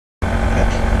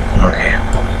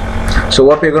So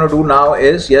what we're going to do now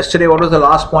is, yesterday what was the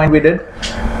last point we did?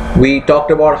 We talked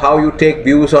about how you take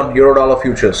views on EuroDollar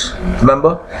futures,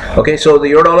 remember? Okay, so the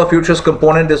EuroDollar futures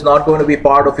component is not going to be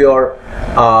part of your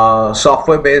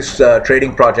software-based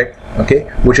trading project, okay,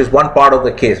 which is one part of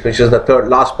the case, which is the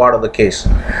last part of the case.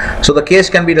 So the case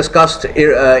can be discussed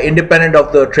independent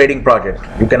of the trading project.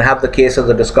 You can have the case as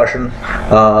a discussion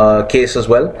case as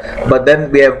well, but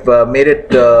then we have made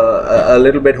it a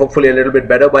little bit, hopefully a little bit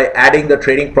better, by adding the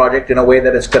trading project in a way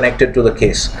that is connected to the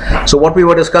case. So what we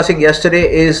were discussing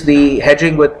yesterday is the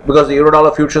hedging because the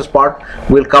EuroDollar futures part,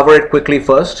 we'll cover it quickly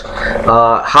first.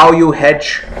 How you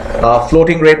hedge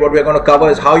floating rate. What we're going to cover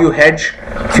is how you hedge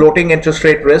floating interest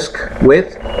rate risk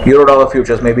with EuroDollar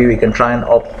futures. Maybe we can try and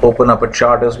open up a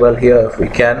chart as well here if we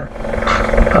can.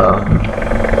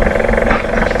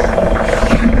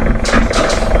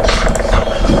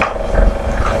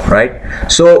 Right.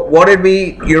 So what did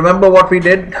you remember what we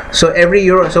did? So every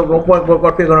euro. So what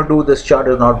we're going to do. This chart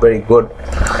is not very good.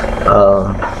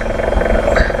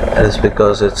 That is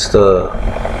because it's the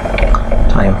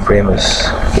time frame is.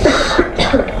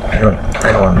 I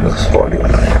don't want this volume.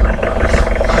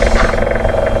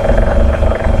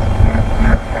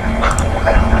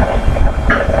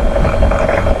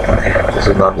 Okay, this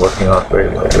is not working out very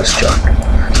well, this chart.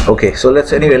 Okay, so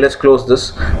let's close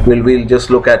this. We'll just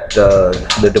look at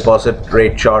the deposit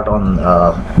rate chart on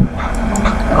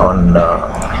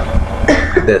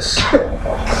this,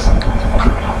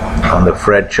 on the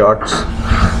Fred charts.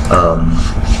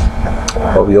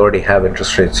 But we already have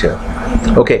interest rates here.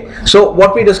 Okay, so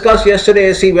what we discussed yesterday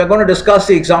is, see, we're going to discuss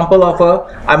the example of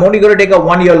I'm only going to take a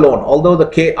 1-year loan, although the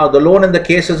loan in the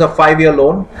case is a 5-year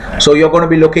loan. So you're going to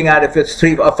be looking at, if it's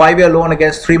a 5-year loan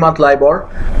against 3-month LIBOR,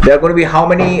 there are going to be how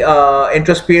many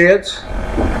interest periods?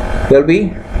 There'll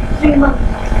be 3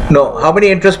 months. No, how many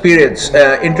interest periods?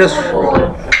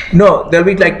 No, there'll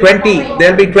be like 20.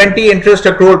 There'll be 20 interest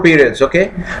accrual periods.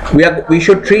 Okay, we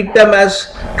should treat them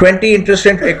as 20 interest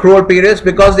accrual periods,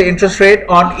 because the interest rate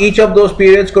on each of those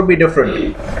periods could be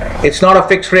different. It's not a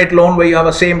fixed rate loan where you have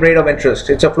a same rate of interest.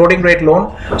 It's a floating rate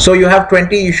loan. So you have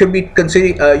 20. You should be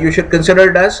you should consider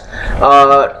it as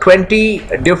 20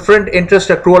 different interest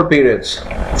accrual periods,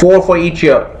 4 for each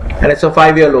year, and it's a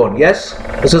 5-year loan. Yes,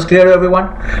 this is clear to everyone.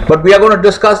 But we are going to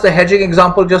discuss the hedging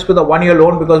example just with a 1-year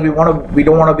loan, because we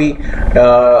don't want to be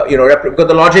because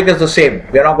the logic is the same.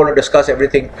 We are not going to discuss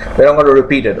everything. We're not going to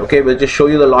repeat it. Okay, we'll just show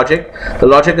you the logic. The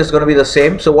logic is going to be the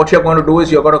same. So what you're going to do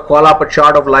is you're going to call up a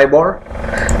chart of LIBOR,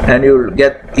 and you'll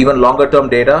get even longer term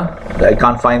data. I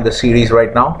can't find the series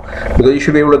right now, because you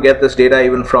should be able to get this data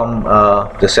even from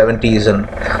the 70s and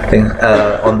things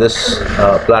on this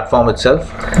platform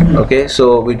itself. Okay,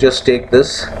 so we just take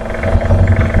this.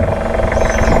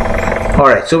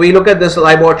 Alright, so we look at this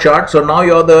LIBOR chart. So now we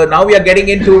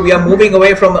are moving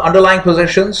away from the underlying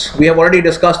positions. We have already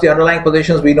discussed the underlying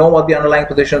positions. We know what the underlying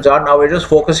positions are. Now we're just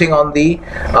focusing on the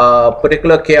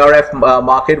particular KRF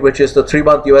market, which is the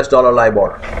 3-month US dollar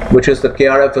LIBOR, which is the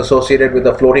KRF associated with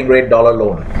the floating rate dollar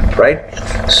loan, right?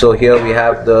 So here we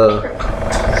have the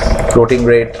floating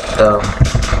rate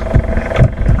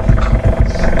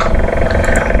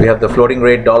floating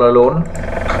rate dollar loan.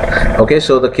 Okay,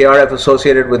 so the KRF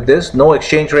associated with this, no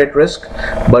exchange rate risk,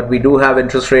 but we do have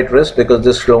interest rate risk because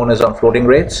this loan is on floating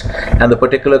rates, and the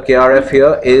particular KRF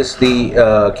here is the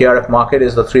KRF market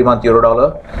is the 3-month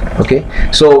EuroDollar. Okay,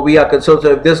 so we are concerned.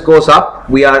 So if this goes up,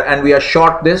 we are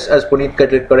short this, as Puneet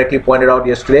correctly pointed out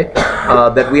yesterday,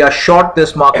 that we are short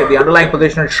this market. The underlying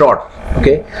position is short.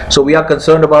 Okay, so we are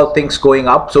concerned about things going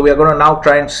up. So we are going to now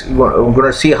try and we're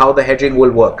going to see how the hedging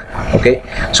will work. Okay,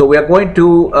 so we are going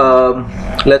to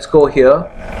let's go here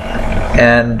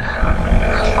and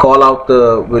call out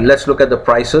let's look at the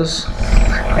prices,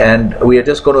 and we are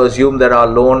just going to assume that our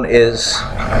loan is,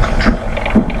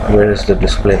 where is the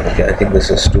display? Okay, I think this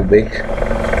is too big.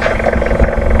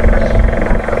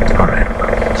 All right,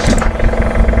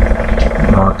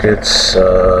 markets,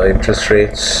 interest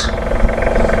rates.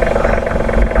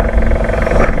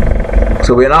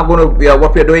 So we are now going to,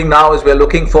 what we are doing now is we are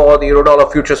looking for the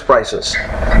EuroDollar futures prices.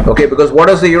 Okay, because what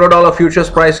does the EuroDollar futures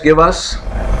price give us?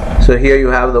 So here you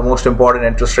have the most important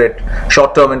interest rate,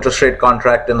 short-term interest rate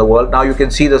contract in the world. Now you can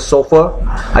see the SOFR.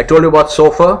 I told you about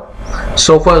SOFR.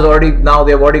 SOFR is already, now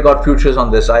they've already got futures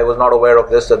on this. I was not aware of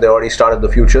this, that they already started the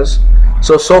futures.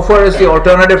 So SOFR is the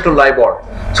alternative to LIBOR.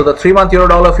 So the 3-month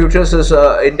EuroDollar futures is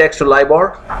indexed to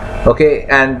LIBOR. Okay,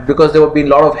 and because there have been a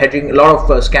lot of hedging, a lot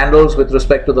of scandals with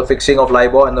respect to the fixing of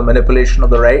LIBOR and the manipulation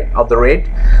of the rate.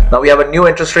 Now we have a new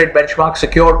interest rate benchmark,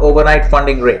 secured overnight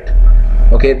funding rate.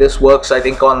 Okay, this works, I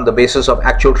think, on the basis of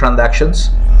actual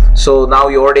transactions. So now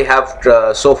you already have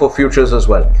SOFR futures as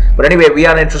well. But anyway, we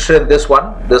are interested in this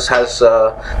one. This has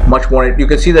much more. You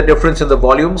can see the difference in the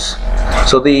volumes.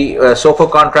 So the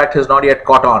SOFR contract has not yet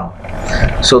caught on.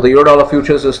 So the EuroDollar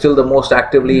futures is still the most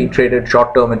actively traded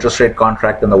short-term interest rate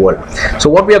contract in the world. So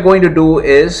what we are going to do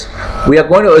is we are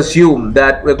going to assume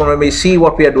that we're going to see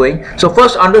what we are doing. So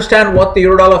first, understand what the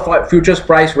EuroDollar futures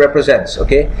price represents.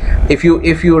 Okay, if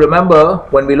you remember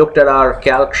when we looked at our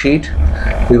calc sheet,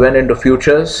 we went into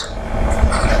futures,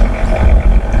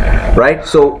 right?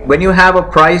 So when you have a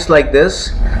price like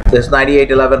this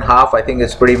 98.11 half, I think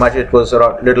it's pretty much, it was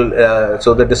a little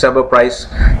so the December price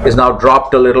is now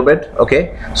dropped a little bit.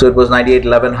 Okay, so it was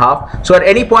 98.11 half. So at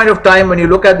any point of time when you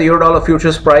look at the EuroDollar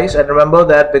futures price, and remember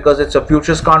that because it's a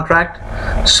futures contract,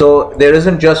 so there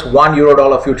isn't just one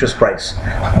EuroDollar futures price.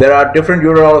 There are different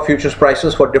EuroDollar futures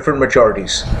prices for different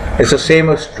maturities. It's the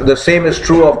same is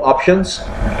true of options,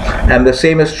 and the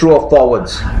same is true of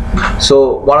forwards.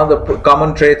 So one of the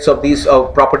common traits of these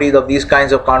properties of these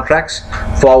kinds of contracts,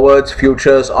 forwards,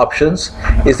 futures, options,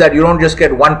 is that you don't just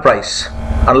get one price.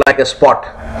 Unlike a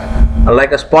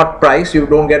spot price, you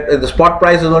don't get, the spot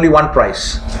price is only one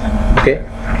price. Okay,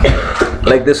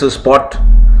 like this is spot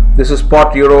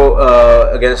euro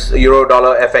against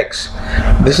EuroDollar FX.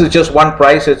 This is just one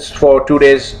price. It's for 2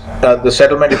 days. The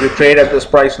settlement, if you trade at this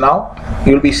price now,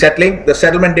 you'll be settling. The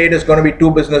settlement date is going to be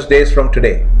 2 business days from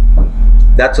today.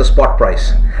 That's a spot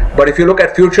price. But if you look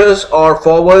at futures or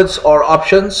forwards or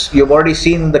options, you've already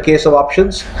seen in the case of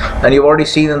options, and you've already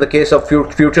seen in the case of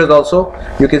futures also,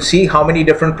 you can see how many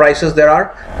different prices there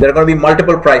are. There are going to be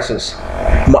multiple prices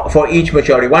for each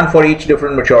maturity, one for each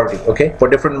different maturity. Okay, for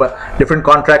different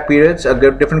contract periods,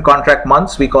 different contract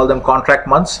months. We call them contract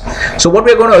months. So what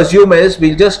we're going to assume is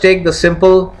we'll just take the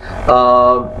simple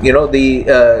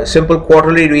simple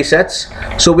quarterly resets.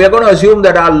 So we are going to assume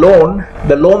that our loan,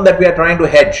 the loan that we are trying to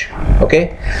hedge,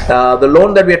 okay, the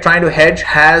loan that we are trying to hedge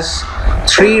has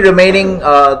three remaining,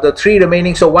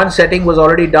 so one setting was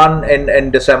already done in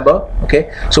December.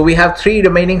 Okay, so we have 3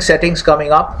 remaining settings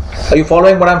coming up. Are you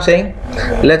following what I'm saying?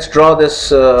 Let's draw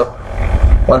this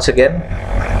once again.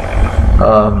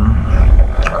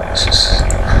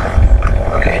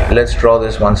 Okay, let's draw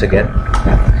this once again.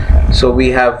 So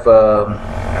we have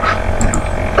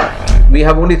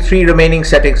only 3 remaining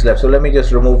settings left. So let me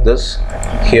just remove this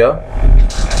here.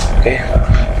 Okay,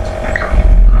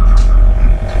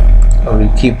 I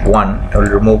will keep one. I will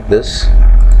remove this,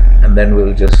 and then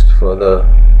we'll just further.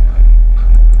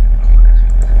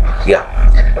 Yeah,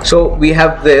 so we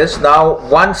have this now.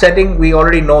 One setting we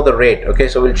already know the rate. Okay,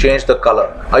 so we'll change the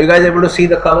color. Are you guys able to see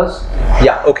the colors?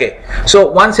 Yeah, okay. So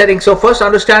one setting. So first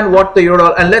understand what the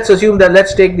EuroDollar, and let's assume that,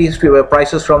 let's take these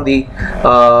prices from the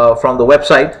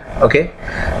website. Okay,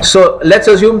 so let's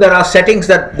assume there are settings,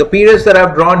 that the periods that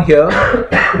I've drawn here,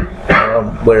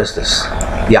 where is this?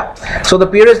 Yeah, so the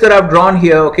periods that I've drawn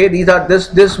here, okay, these are,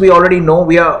 this we already know.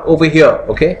 We are over here.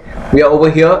 Okay, we are over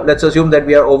here. Let's assume that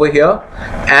we are over here,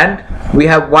 and we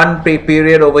have one pay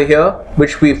period over here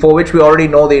for which we already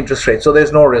know the interest rate, so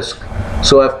there's no risk.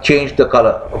 So I've changed the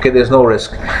color. Okay, there's no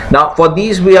risk. Now for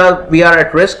these we are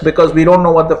at risk because we don't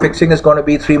know what the fixing is going to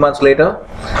be 3 months later,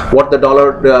 what the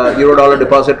EuroDollar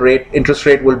deposit rate, interest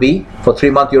rate will be for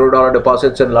 3-month EuroDollar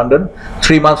deposits in London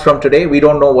 3 months from today. We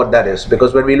don't know what that is,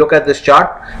 because when we look at this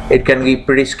chart, it can be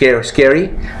pretty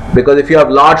scary, because if you have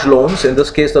large loans, in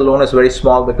this case the loan is very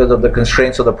small because of the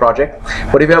constraints of the project,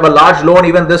 but if you have a large loan,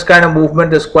 even this kind of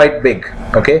movement is quite big.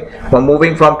 Okay, we're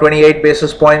moving from 28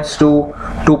 basis points to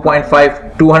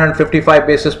 255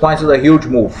 basis points is a huge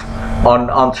move on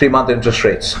 3-month interest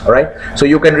rates. All right, so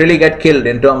you can really get killed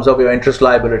in terms of your interest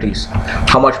liabilities,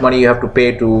 how much money you have to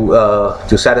pay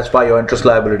to satisfy your interest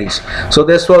liabilities. So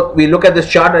this, what we look at this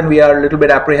chart and we are a little bit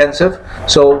apprehensive.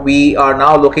 So we are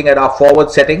now looking at our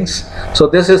forward settings. So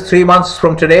this is 3 months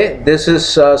from today, this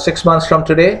is 6 months from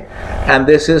today, and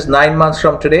this is 9 months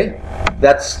from today.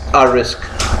 That's our risk.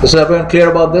 Is everyone clear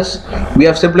about this? We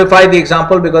have simplified the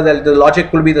example because the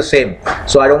logic will be the same.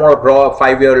 So I don't want to draw a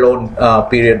 5-year loan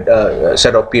period,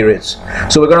 set of periods.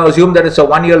 So we're going to assume that it's a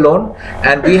 1-year loan,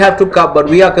 and we have to cut, but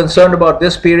we are concerned about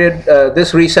this period,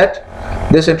 this reset,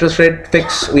 this interest rate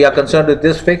fix. We are concerned with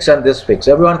this fix and this fix.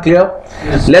 Everyone clear?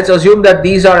 Yes. Let's assume that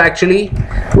these are actually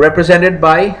represented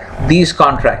by these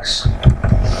contracts.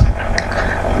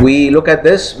 We look at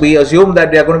this, we assume that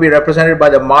they are going to be represented by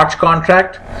the March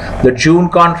contract, the June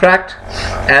contract,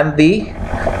 and the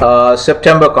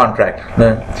September contract.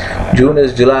 June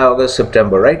is July, August,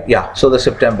 September, right? Yeah, so the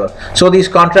September. So these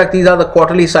contracts, these are the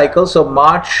quarterly cycles. So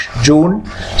March, June,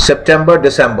 September,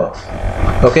 December.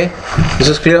 Okay, this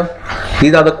is clear.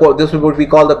 These are this is what we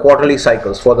call the quarterly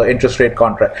cycles for the interest rate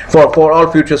contract for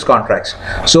all futures contracts.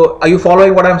 So are you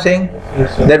following what I'm saying?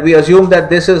 Yes, sir. That we assume that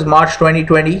this is March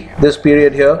 2020, this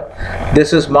period here.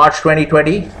 This is March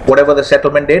 2020, whatever the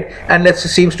settlement date, and let's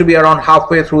seems to be around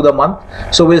halfway through the month.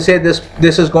 So we'll say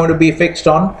this is going to be fixed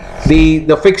on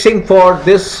the fixing for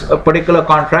this particular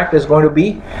contract is going to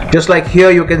be just like here.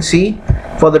 You can see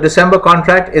for the December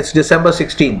contract, it's December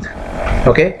 16th.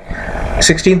 Okay,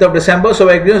 16th of December. So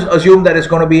I just assume that it's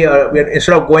going to be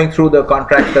instead of going through the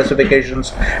contract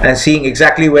specifications and seeing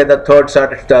exactly where the third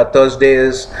Thursday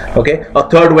is, okay, or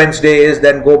third Wednesday is,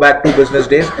 then go back 2 business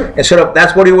days. Instead of,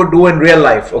 that's what you would do in real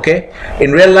life. Okay,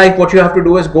 in real life, what you have to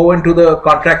do is go into the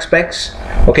contract specs.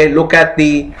 Okay, look at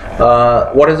the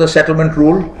what is the settlement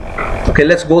rule. Okay,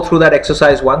 let's go through that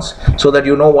exercise once so that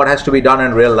you know what has to be done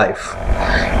in real life.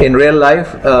 In real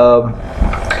life,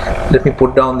 let me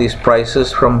put down these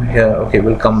prices from here. Okay,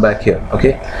 we'll come back here.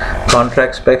 Okay,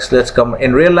 contract specs. Let's come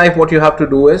in real life. What you have to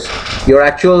do is your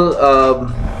actual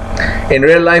in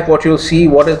real life, what you'll see,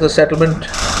 what is the settlement.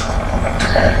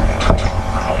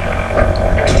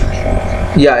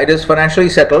 Yeah, it is financially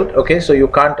settled. Okay, so you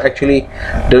can't actually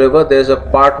deliver. There's a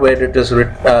part where it is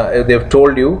they've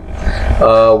told you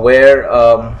where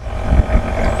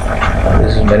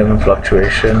this is minimum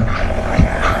fluctuation.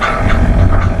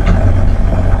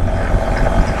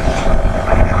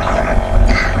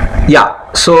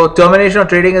 Yeah, so termination of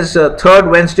trading is third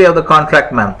Wednesday of the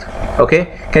contract month.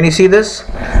 Okay, can you see this?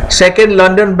 Second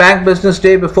London bank business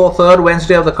day before third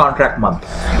Wednesday of the contract month.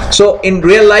 So in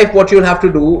real life, what you'll have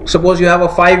to do, suppose you have a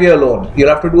 5-year loan, you'll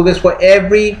have to do this for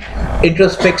every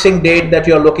interest fixing date that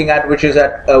you're looking at, which is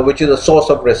a source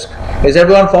of risk. Is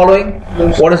everyone following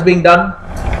what is being done?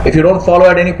 If you don't follow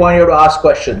at any point, you have to ask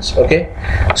questions. Okay,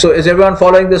 so is everyone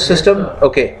following this system?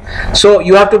 Okay, so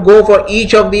you have to go for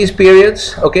each of these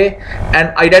periods, okay,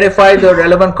 and identify the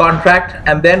relevant contract,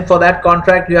 and then for that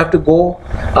contract you have to go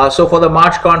so for the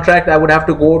March contract, I would have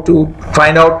to go to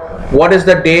find out what is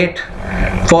the date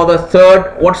for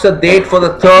the what's the date for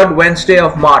the third Wednesday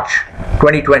of March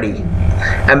 2020,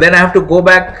 and then I have to go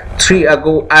back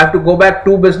I have to go back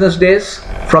 2 business days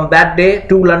from that day,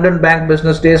 2 London bank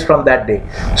business days from that day.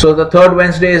 So the third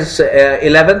Wednesday is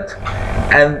 11th,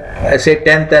 and say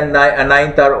 10th and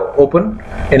 9th are open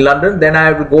in London. Then I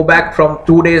have to go back from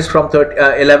 2 days from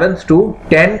 11th to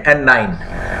 10 and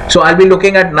 9. So I'll be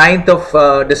looking at 9th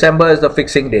of December as the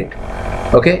fixing date.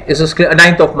 Okay, is this clear?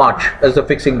 9th of March as the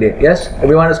fixing date. Yes,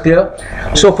 everyone is clear?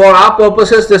 So for our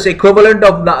purposes, this equivalent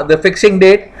of the fixing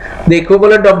date, the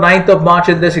equivalent of 9th of March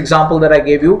in this example that I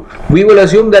gave you, we will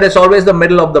assume that it's always the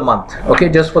middle of the month. Okay,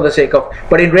 just for the sake of,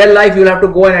 but in real life, you'll have to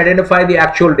go and identify the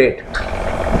actual date.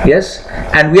 Yes,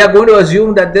 and we are going to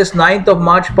assume that this 9th of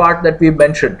March part that we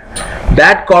mentioned,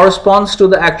 that corresponds to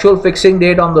the actual fixing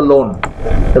date on the loan.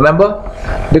 Remember,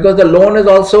 because the loan is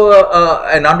also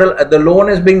the loan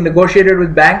is being negotiated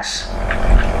with banks.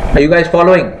 Are you guys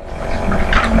following?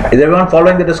 Is everyone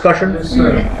following the discussion? Yes,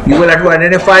 sir. You will have to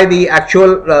identify the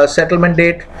actual settlement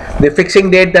date, the fixing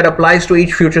date that applies to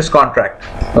each futures contract.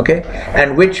 Okay,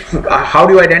 and how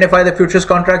do you identify the futures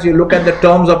contracts? You look at the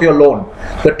terms of your loan.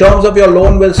 The terms of your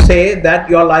loan will say that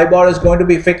your LIBOR is going to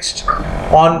be fixed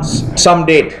on some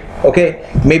date. Okay,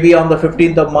 maybe on the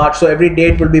 15th of March. So every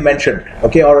date will be mentioned.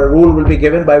 Okay, or a rule will be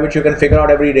given by which you can figure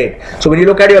out every date. So when you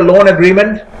look at your loan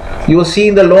agreement, you will see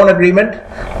in the loan agreement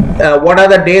what are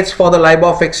the dates for the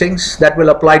LIBOR fixings that will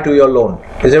apply to your loan.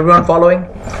 Is everyone following?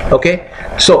 Okay,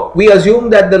 so we assume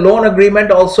that the loan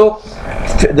agreement also,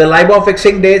 the LIBOR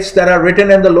fixing dates that are written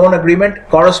in the loan agreement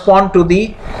correspond to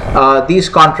these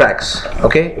contracts.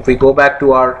 Okay, if we go back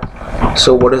to our,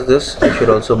 so what is this? I should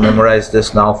also memorize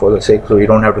this now for the sake, so we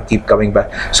don't have to keep coming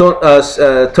back. So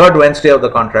third Wednesday of the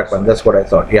contract one, that's what I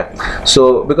thought. Yeah,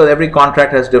 so because every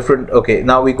contract has different. Okay,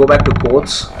 now we go back to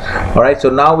quotes. All right, so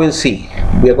now we'll see.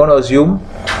 We are going to assume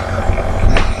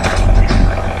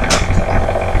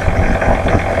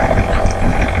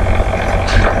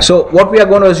so what we are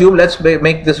going to assume, let's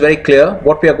make this very clear.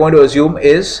 What we are going to assume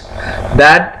is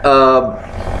that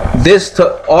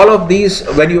all of these,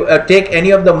 when you take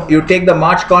any of them, you take the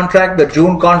March contract, the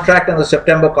June contract, and the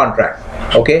September contract.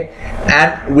 Okay,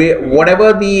 and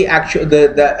whatever the actual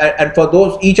and for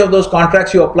those, each of those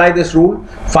contracts, you apply this rule.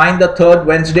 Find the third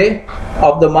Wednesday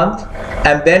of the month,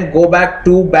 and then go back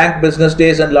 2 bank business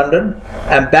days in London,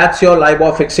 and that's your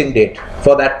LIBOR fixing date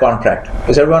for that contract.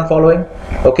 Is everyone following?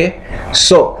 Okay,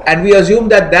 so, and we assume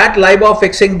that that LIBOR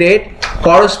fixing date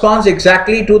corresponds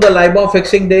exactly to the LIBOR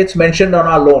fixing dates mentioned on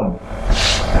our loan.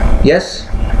 Yes,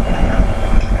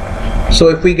 so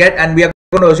if we get, and we are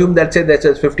going to assume that say that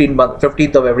says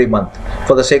 15th of every month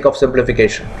for the sake of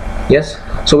simplification. Yes.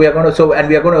 So we are going to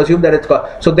we are going to assume that it's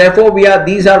so therefore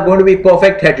these are going to be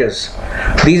perfect hedges.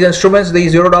 These instruments,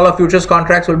 these euro-dollar futures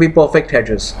contracts will be perfect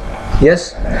hedges.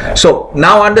 Yes. So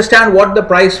now understand what the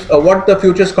price, what the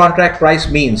futures contract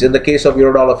price means in the case of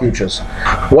euro-dollar futures.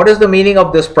 What is the meaning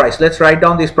of this price? Let's write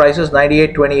down these prices.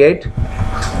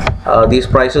 98.28. These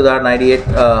prices are 98.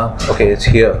 Okay, it's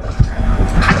here.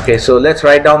 Okay, so let's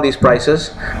write down these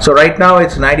prices. So right now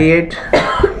it's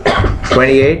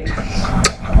 98.28.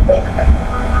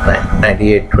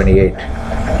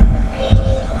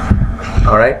 98.28.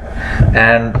 All right.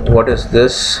 And what is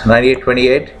this?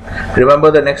 98.28. Remember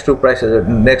the next two prices.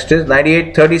 Next is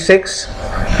 98.36.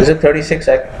 Is it 36?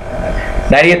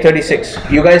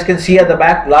 98.36. You guys can see at the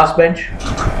back, last bench.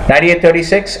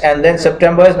 98.36, and then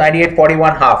September is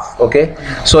 98.41 half. Okay.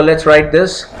 So let's write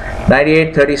this.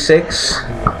 98.36,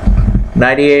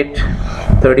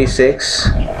 98.36,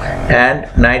 and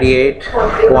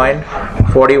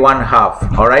 98.41 half.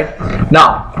 All right.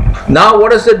 Now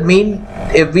what does it mean?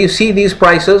 If we see these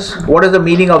prices, what is the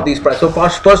meaning of these prices? So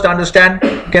first understand,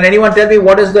 can anyone tell me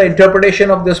what is the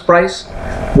interpretation of this price?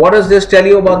 What does this tell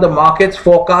you about the market's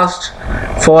forecast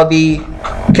for the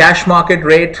cash market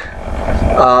rate?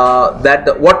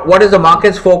 What is the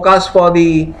market's forecast for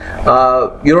the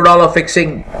euro-dollar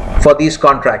fixing for these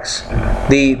contracts?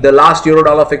 The last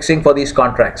euro-dollar fixing for these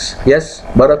contracts. Yes,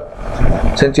 Bharat?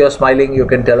 Since you're smiling, you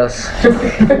can tell us.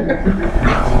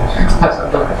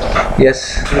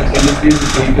 Yes.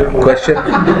 Question.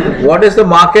 What is the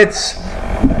market's?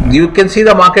 You can see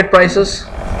the market prices.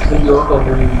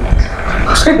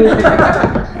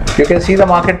 You can see the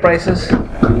market prices.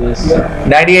 Yes.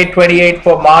 98.28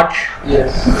 for March.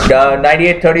 Yes.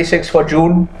 98.36 for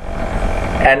June,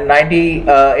 and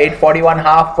 98.41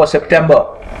 half for September.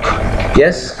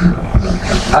 Yes.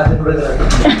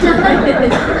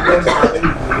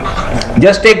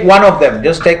 Just take one of them.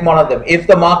 Just take one of them. If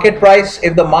the market price,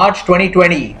 if the March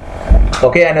 2020,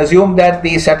 okay, and assume that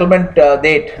the settlement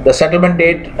date,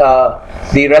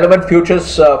 the relevant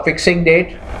futures fixing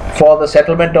date for the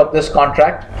settlement of this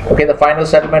contract, okay, the final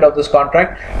settlement of this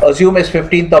contract, assume is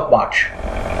 15th of March.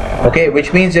 Okay,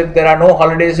 which means if there are no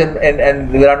holidays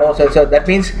and there are no such, that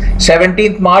means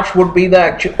 17th March would be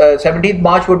the 17th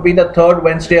March would be the third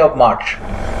Wednesday of March,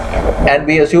 and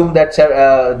we assume that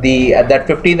that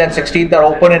 15th and 16th are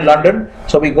open in London,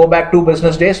 so we go back 2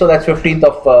 business days, so that's 15th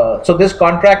of so this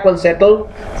contract will settle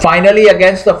finally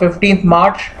against the 15th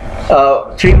March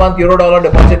 3-month euro-dollar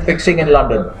deposit fixing in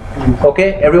London.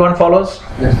 Okay, everyone follows?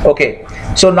 Yes. Okay,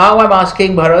 so now I'm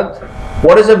asking Bharat,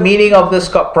 what is the meaning of this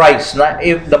price? Now,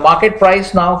 if the market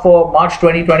price now for March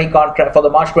 2020 contract, for the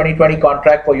March 2020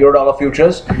 contract for euro-dollar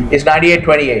futures is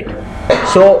 98.28.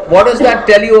 So what does that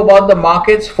tell you about the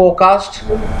market's forecast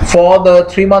for the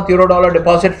 3-month euro-dollar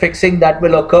deposit fixing that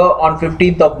will occur on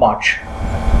 15th of March?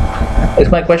 Is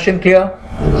my question clear?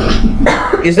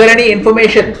 Is there any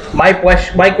information? My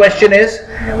question is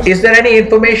there any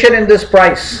information in this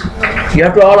price? You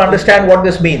have to all understand what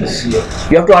this means.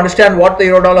 You have to understand what the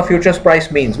euro-dollar futures price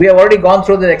means. We have already gone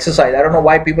through the exercise. I don't know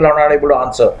why people are not able to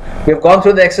answer. We have gone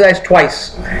through the exercise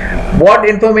twice. What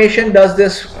information does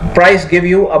this price give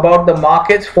you about the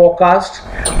market's forecast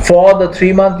for the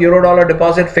 3-month euro-dollar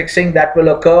deposit fixing that will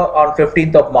occur on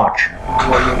 15th of March?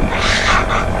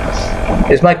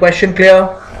 Is my question clear?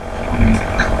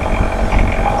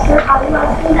 So are you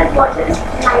asking that what is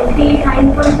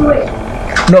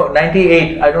 99.28? No,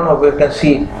 98. I don't know if you can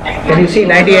see. Can you see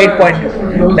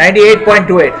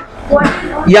 98.28? What is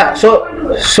Yeah. So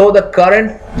the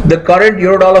current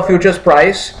euro-dollar futures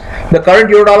price,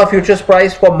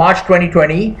 for March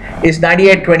 2020 is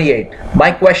 98.28.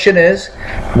 My question is,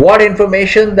 what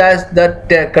information does that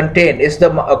contain? Is the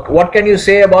what can you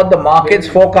say about the market's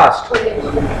forecast?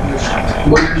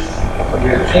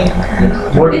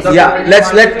 Yeah, let's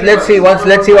see once.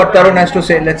 Let's see what Tarun has to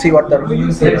say. Let's see what Tarun.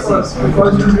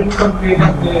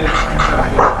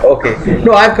 Okay.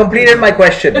 No, I've completed my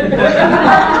question.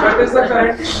 What is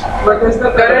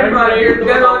the current market?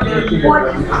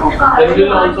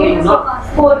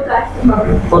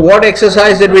 What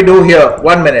exercise did we do here?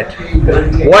 1 minute.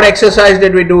 What exercise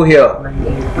did we do here?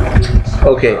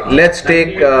 Okay, let's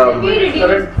take. We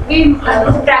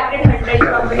subtracted 100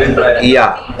 from it.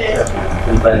 Yeah.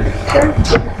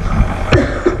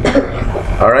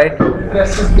 All right.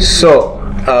 So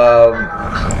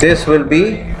this will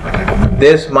be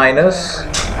this minus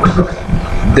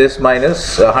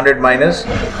 100 minus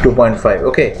 2.5.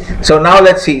 Okay. So now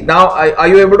let's see. Now are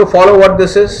you able to follow what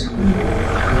this is?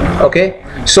 Okay.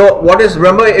 So what is,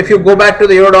 remember, if you go back to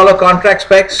the euro-dollar contract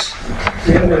specs,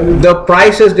 The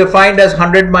price is defined as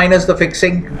 100 minus the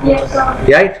fixing, Yes, sir.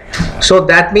 right? So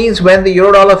that means when the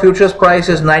euro-dollar futures price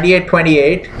is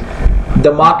 98.28,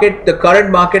 the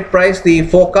current market price, the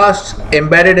forecast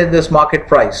embedded in this market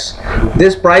price,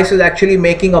 this price is actually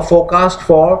making a forecast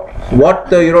for what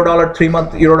the euro-dollar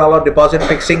 3-month euro-dollar deposit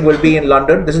fixing will be in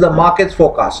London. This is the market's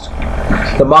forecast.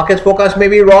 The market's forecast may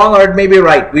be wrong or it may be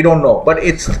right, we don't know, but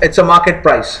it's a market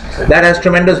price that has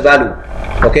tremendous value.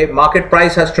 Okay, market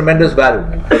price has tremendous value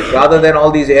rather than all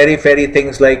these airy-fairy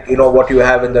things like, you know, what you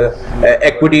have in the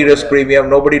equity risk premium.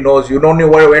 Nobody knows, you don't know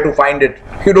where to find it,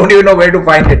 you don't even know where to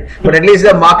find it, but at least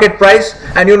the market price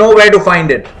and you know where to find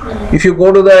it. If you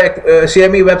go to the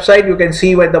CME website, you can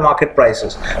see where the market price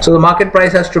is. So the market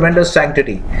price has tremendous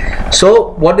sanctity. So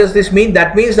what does this mean?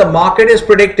 That means the market is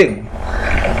predicting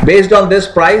based on this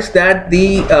price that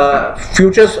the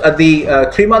futures, the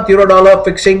 3-month euro-dollar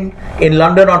fixing in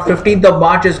London on 15th of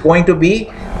March is going to be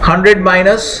 100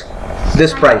 minus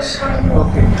this price.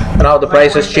 Now the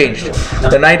price has changed.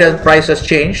 The night price has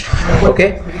changed.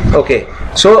 Okay. Okay.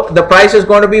 So the price is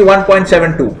going to be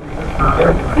 1.72.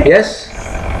 Yes.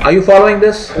 Are you following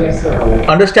this? Yes, sir.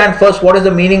 Understand first what is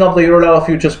the meaning of the euro-dollar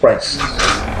futures price.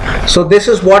 So this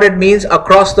is what it means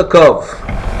across the curve.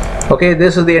 Okay,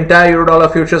 this is the entire euro-dollar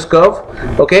futures curve.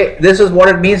 Okay, this is what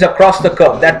it means across the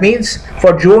curve. That means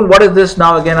for June, what is this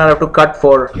now? Again, I'll have to cut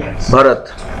for Bharat.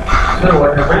 Sir,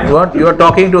 what happened? What? You are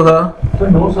talking to her? Sir,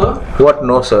 no, sir. What?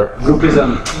 No, sir.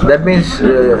 Groupism. That means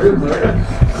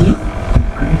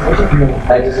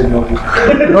I just ignored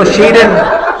it. no.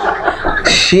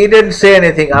 She didn't say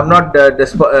anything. I'm not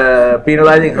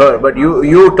penalizing her, but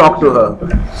you talk to her.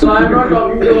 So I'm not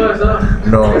talking to her, sir.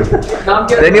 No. Now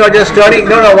Then you are just turning.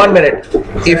 No, 1 minute.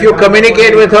 If you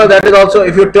communicate with her, that is also.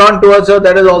 If you turn towards her,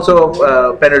 that is also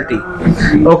a penalty.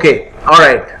 Okay. All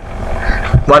right.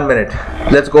 1 minute.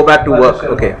 Let's go back to work.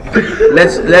 Okay.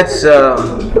 Let's.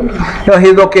 No,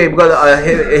 he's okay because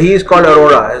he is called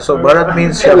Aurora. So Bharat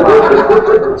means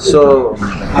Sharma. So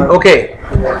okay.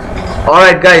 All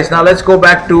right, guys. Now let's go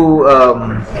back to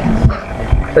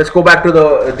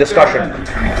the discussion.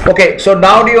 Okay. So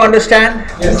now do you understand?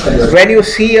 Yes, sir. When you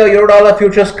see a euro-dollar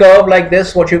futures curve like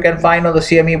this, what you can find on the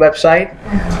CME website,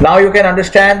 now you can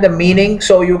understand the meaning.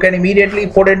 So you can immediately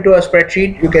put into a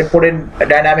spreadsheet. You can put in a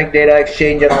dynamic data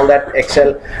exchange and all that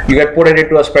Excel. You can put it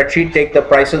into a spreadsheet, take the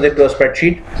prices into a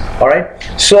spreadsheet. All right.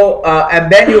 So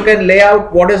and then you can lay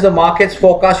out what is the market's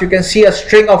forecast. You can see a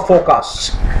string of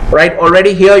forecasts. Right.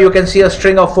 Already here you can see a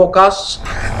string of forecasts.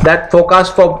 That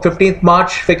forecast for 15th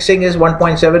March fixing is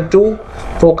 1.72.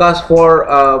 Forecast for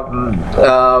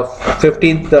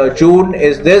 15th June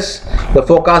is this. The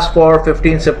forecast for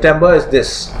 15th September is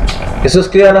this. Is this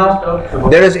clear now?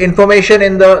 There is information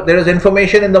in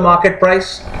the market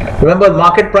price. Remember,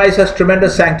 market price has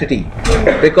tremendous sanctity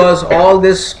because all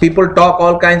this people talk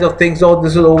all kinds of things. Oh,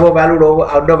 this is overvalued,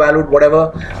 undervalued,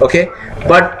 whatever. Okay,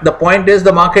 but the point is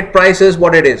the market price is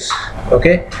what it is.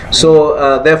 Okay,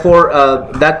 so therefore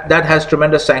that has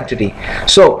tremendous sanctity.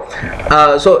 So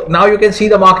now you can see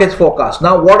the market's forecast.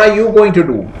 Now what are you going to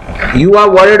do? You are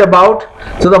worried about.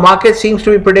 So the market seems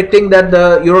to be predicting that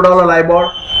the euro-dollar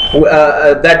LIBOR,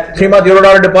 that 3-month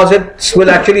euro-dollar deposits will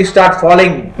actually start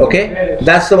falling. Okay,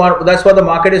 that's what the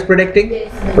market is predicting,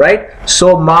 right?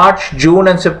 So March, June,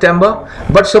 and September.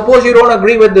 But suppose you don't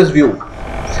agree with this view.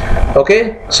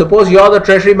 Okay, suppose you're the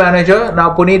treasury manager.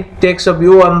 Now Puneet takes a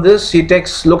view on this. He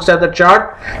looks at the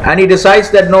chart and he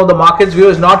decides that no, the market's view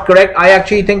is not correct. I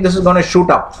actually think this is going to shoot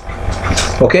up.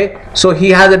 Okay, so he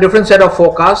has a different set of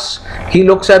forecasts. He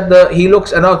looks and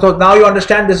also now you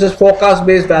understand this is forecast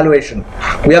based valuation.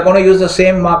 We are going to use the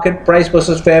same market price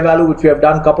versus fair value, which we have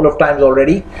done a couple of times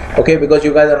already. Okay, because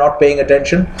you guys are not paying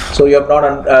attention, so you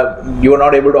are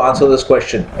not able to answer this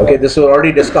question. Okay, this was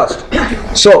already discussed.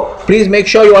 So please make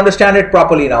sure you understand it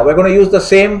properly. Now we're going to use the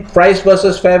same price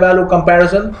versus fair value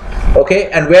comparison.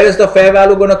 Okay, and where is the fair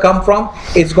value going to come from?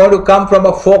 It's going to come from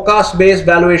a forecast based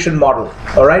valuation model.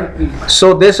 All right,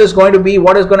 so this is going to be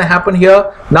what is going to happen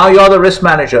here. Now you're the risk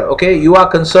manager. Okay, you are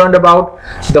concerned about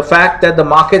the fact that the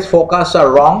market's forecasts are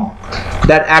wrong,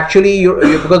 that actually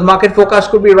because market forecasts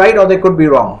could be right or they could be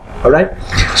wrong. All right,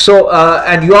 so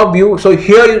and your view, so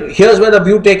here's where the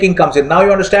view taking comes in. Now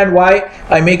you understand why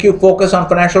I make you focus on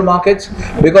financial markets,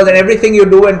 because in everything you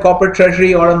do in corporate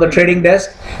treasury or on the trading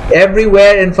desk,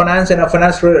 everywhere in finance and a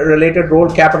finance related role,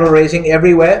 capital raising,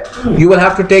 everywhere you will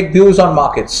have to take views on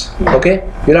markets. Okay,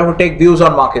 you'll have to take views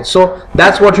on markets. So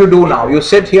that's what you do now. You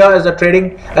sit here as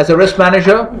a risk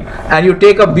manager and you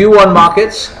take a view on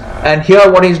markets. And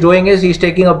here what he's doing is he's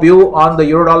taking a view on the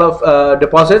euro-dollar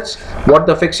deposits, what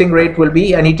the fixing rate will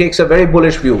be, and he takes a very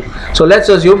bullish view. So let's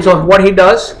assume, so what he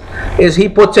does, is he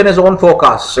puts in his own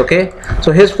forecasts. Okay,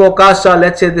 so his forecasts are,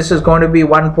 let's say this is going to be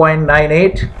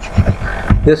 1.98.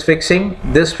 This fixing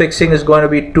is going to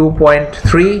be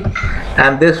 2.3,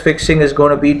 and this fixing is going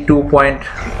to be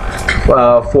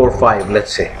 2.45.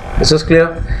 Let's say. This is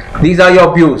clear. These are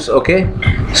your views. Okay,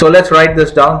 so let's write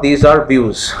this down. These are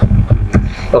views.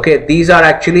 Okay, these are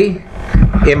actually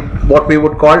what we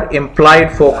would call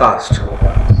implied forecast.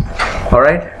 All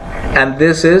right, and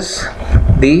this is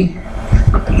the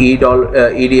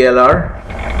EuroDollar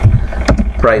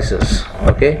prices.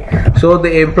 Okay, so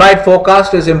the implied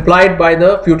forecast is implied by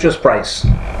the futures price.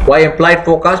 Why implied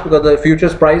forecast? Because the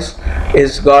futures price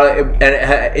is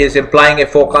implying a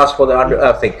forecast for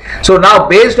the thing. So now,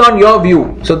 based on your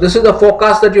view, so this is the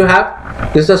forecast that you have.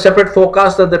 This is a separate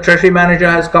forecast that the treasury manager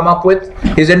has come up with.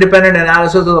 His independent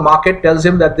analysis of the market tells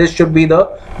him that these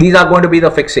are going to be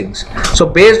the fixings. So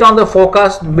based on the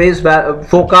forecast,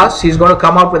 he's going to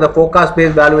come up with a forecast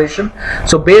based valuation.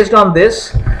 So based on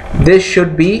this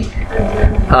should be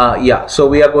so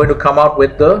we are going to come out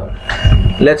with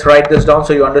let's write this down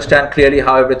so you understand clearly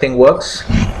how everything works.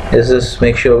 Is this,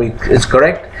 make sure it's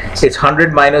correct. It's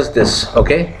 100 minus this.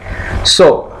 Okay,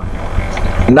 so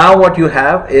now what you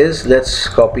have is, let's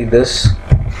copy this.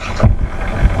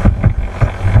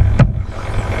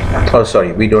 Oh,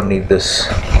 sorry, we don't need this.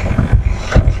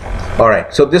 All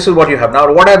right, so this is what you have.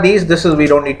 Now, what are these? This is, we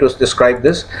don't need to describe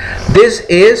this. This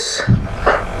is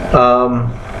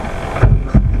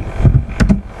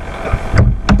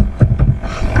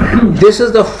this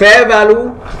is the fair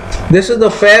value. This is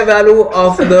the fair value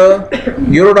of the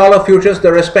EuroDollar futures,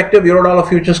 the respective EuroDollar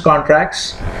futures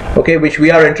contracts, okay, which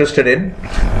we are interested in,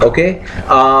 okay,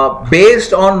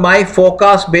 based on my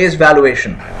forecast-based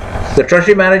valuation. The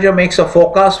treasury manager makes a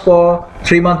forecast for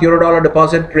 3-month EuroDollar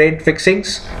deposit rate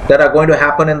fixings that are going to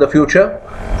happen in the future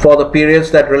for the periods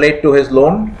that relate to his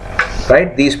loan,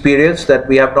 right? These periods that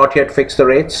we have not yet fixed the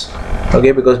rates,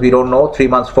 okay, because we don't know 3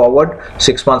 months forward,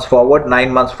 6 months forward,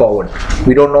 9 months forward.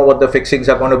 We don't know what the fixings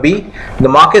are going to be. The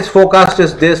market's forecast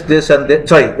is this, and this.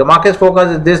 Sorry, the market's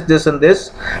forecast is this, and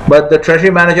this. But the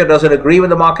treasury manager doesn't agree with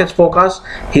the market's forecast.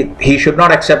 He should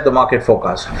not accept the market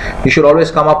forecast. He should always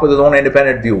come up with his own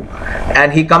independent view.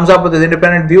 And he comes up with his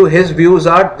independent view. His views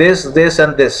are this,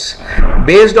 and this.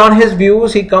 Based on his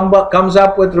views, he comes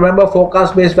up with, remember,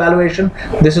 forecast-based valuation.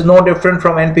 This is no different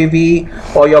from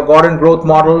NPV or your Gordon growth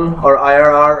model or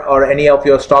IRR or any of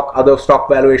your other stock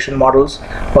valuation models,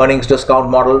 earnings discount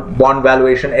model, bond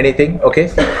valuation, anything. Okay,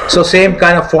 so same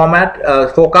kind of format,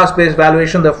 forecast based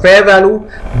valuation. The fair value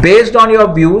based on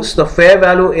your views, the fair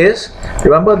value is,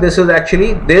 remember, this is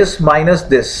actually this minus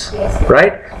this,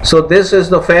 right? So this is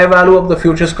the fair value of the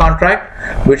futures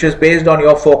contract, which is based on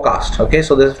your forecast. Okay,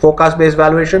 so this is forecast based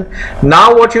valuation.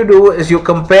 Now what you do is you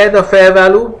compare the fair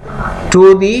value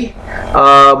to the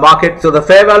market. So the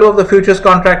fair value of the futures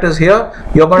contract is here.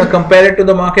 You're going to compare it to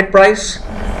the market price.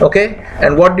 Okay,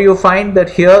 and what do you find? That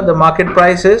here the market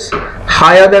price is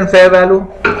higher than fair value,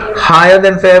 higher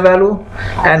than fair value,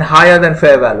 and higher than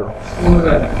fair value.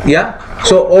 Yeah,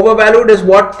 so overvalued is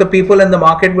what the people in the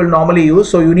market will normally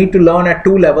use. So you need to learn at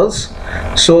 2 levels.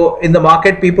 So in the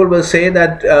market, people will say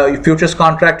that futures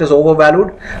contract is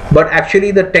overvalued, but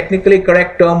actually the technically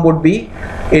correct term would be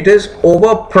it is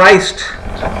overpriced.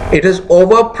 It is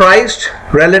overpriced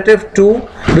relative to,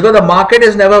 because the market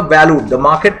is never valued. The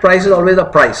market price is always a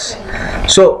price.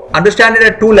 So understand it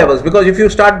at 2 levels, because if you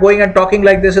start going and talking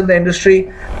like this in the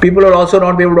industry, people will also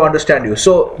not be able to understand you.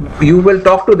 So you will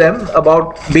talk to them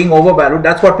about being overvalued.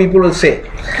 That's what people will say.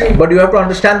 But you have to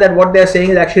understand that what they are saying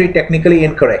is actually technically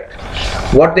incorrect.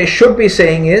 What they should be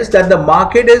saying is that the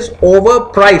market is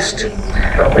overpriced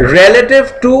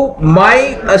relative to my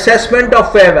assessment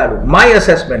of fair value. My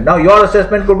assessment. Now your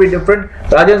assessment could be different.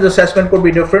 Rajan's assessment could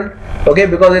be different. Okay,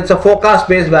 because it's a forecast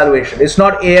based valuation. It's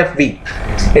not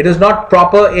AFV. It is not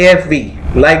proper AFV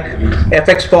like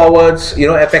FX forwards,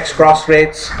 FX cross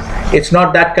rates. It's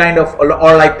not that kind of,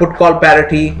 or like put call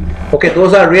parity. Okay,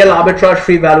 those are real arbitrage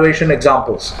free valuation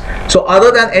examples. So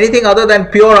other than anything other than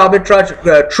pure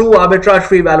arbitrage, true arbitrage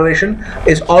free valuation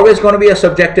is always going to be a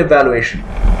subjective valuation.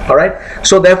 All right.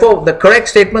 So therefore, the correct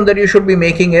statement that you should be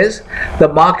making is the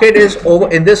market is over.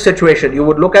 In this situation, you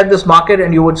would look at this market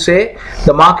and you would say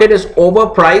the market is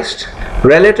overpriced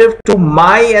relative to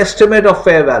my estimate of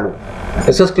fair value.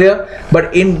 This is clear.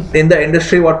 But in the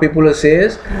industry, what people will say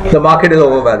is the market is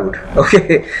overvalued.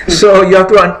 Okay. So you have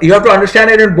to understand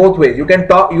it in both ways. You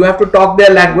have to talk their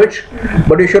language,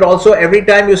 but you should also, every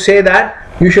time you say that,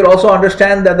 you should also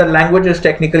understand that the language is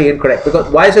technically incorrect. Because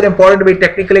why is it important to be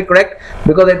technically correct?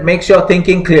 Because it makes your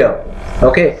thinking clear.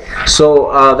 Okay,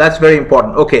 so that's very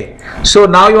important. Okay, so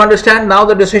now you understand. Now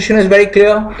the decision is very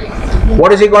clear.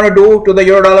 What is he going to do to the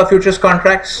EuroDollar futures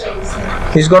contracts?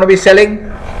 He's going to be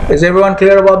selling. Is everyone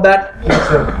clear about that? Yes,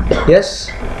 sir.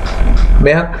 Yes?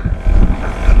 Mehak?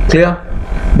 Clear?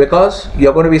 Because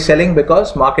you're going to be selling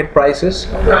because market price is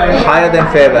higher than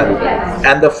fair value.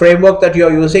 And the framework that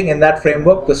you're using, in that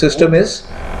framework, the system is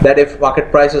that if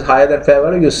market price is higher than fair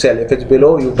value, you sell. If it's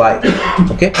below, you buy.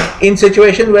 Okay? In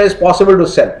situations where it's possible to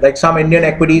sell, like some Indian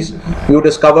equities, you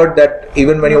discovered that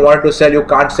even when you wanted to sell, you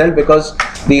can't sell because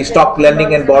the stock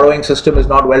lending and borrowing system is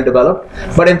not well developed.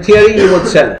 But in theory, you would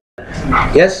sell.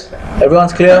 Yes?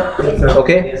 Everyone's clear?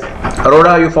 Okay? Aroda,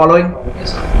 are you following?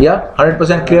 Yeah?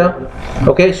 100% clear?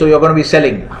 Okay, so you're going to be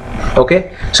selling.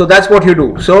 Okay, so that's what you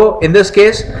do. So in this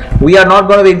case, we are not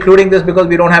going to be including this because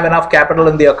we don't have enough capital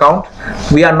in the account.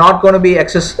 We are not going to be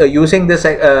using this.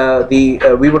 We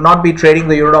would not be trading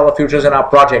the EuroDollar futures in our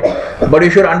project. But you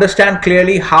should understand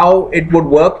clearly how it would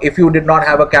work if you did not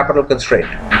have a capital constraint.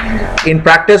 In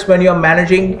practice, when you're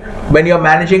managing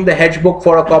the hedge book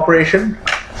for a corporation,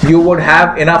 you would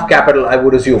have enough capital, I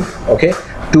would assume. Okay.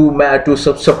 To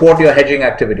support your hedging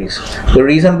activities. The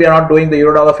reason we are not doing the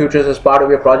EuroDollar futures as part of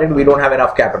your project, we don't have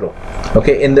enough capital,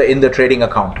 okay, in the trading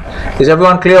account. Is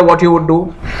everyone clear what you would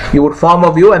do? You would form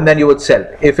a view and then you would sell.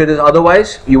 If it is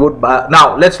otherwise, you would buy.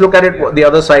 Now let's look at it the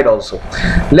other side also.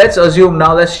 Let's assume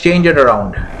now, let's change it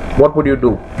around. What would you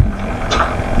do?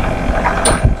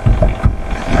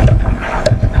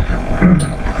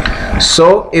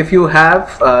 So if you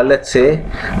have, let's say,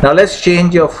 now let's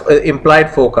change your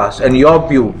implied forecast and your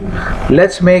view.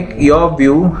 Let's make your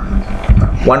view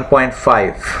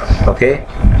 1.5. Okay.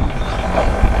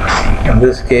 In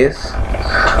this case,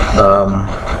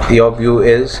 your view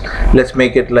is, let's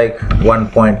make it like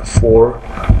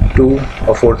 1.42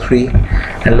 or 43,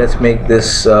 and let's make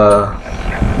this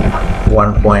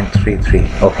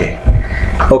 1.33. Okay.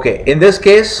 Okay. In this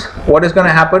case, what is going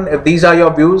to happen if these are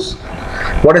your views?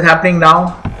 What is happening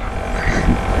now?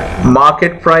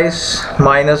 Market price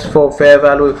minus for fair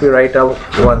value. If we write out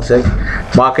one sec,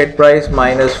 market price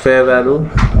minus fair value,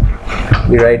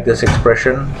 we write this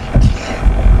expression.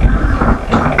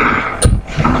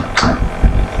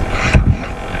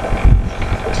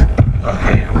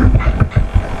 Okay.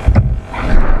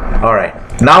 All right.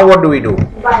 Now what do? We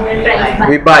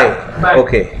buy.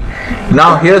 Okay.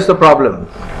 Now here's the problem.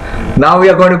 Now we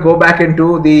are going to go back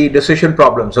into the decision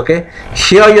problems. Okay,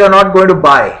 here you are not going to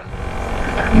buy,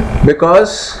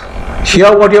 because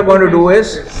here what you're going to do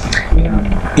is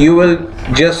you will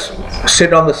just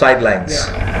sit on the sidelines.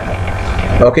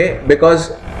 Okay,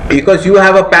 because you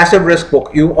have a passive risk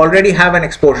book, you already have an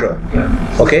exposure.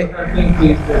 Okay,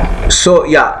 so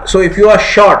yeah, so if you are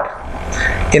short,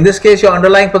 in this case your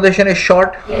underlying position is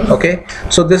short. Okay,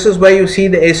 so this is where you see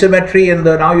the asymmetry in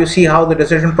the, now you see how the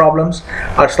decision problems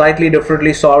are slightly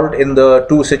differently solved in the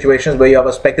two situations where you have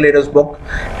a speculator's book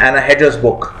and a hedger's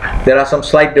book. There are some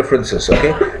slight differences.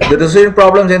 Okay, the decision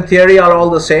problems in theory are all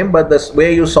the same, but the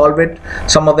way you solve it,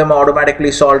 some of them are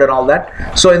automatically solved and all that.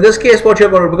 So in this case what you're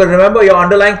going to, because remember your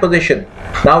underlying position,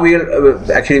 now we'll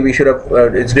actually we should have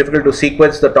it's difficult to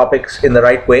sequence the topics in the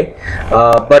right way,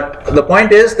 but the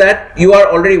point is that you are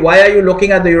already, why are you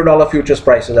looking at the EuroDollar futures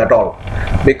prices at all?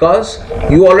 Because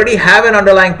you already have an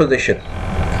underlying position.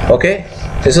 Okay,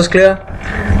 this is clear.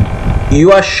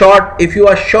 You are short. If you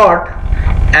are short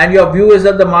and your view is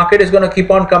that the market is going to keep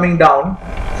on coming down,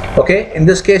 okay, in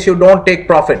this case you don't take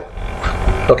profit.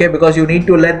 Okay, because you need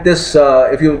to let this,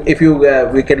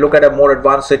 we can look at a more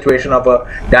advanced situation of a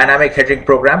dynamic hedging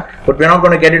program, but we're not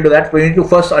going to get into that. We need to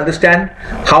first understand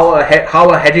how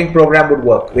a hedging program would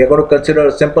work. We are going to consider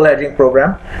a simple hedging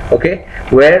program, okay,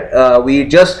 where we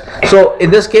just, so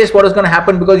in this case what is going to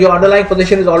happen, because your underlying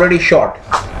position is already short,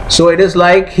 so it is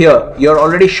like here, you're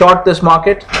already short this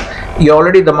market,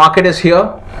 the market is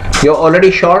here, you're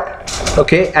already short,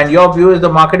 okay, and your view is the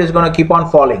market is going to keep on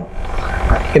falling.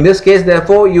 In this case,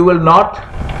 therefore, you will not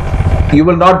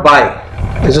buy.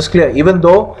 This is clear. Even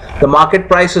though the market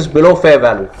price is below fair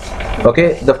value,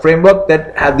 okay, the framework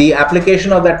that the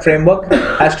application of that framework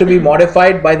has to be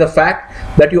modified by the fact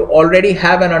that you already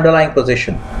have an underlying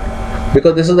position,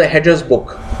 because this is a hedger's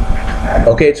book.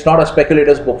 Okay, it's not a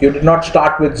speculator's book. You did not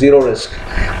start with zero risk.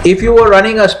 If you were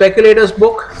running a speculator's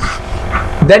book,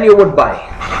 then you would buy.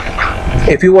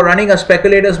 If you were running a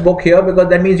speculator's book here, because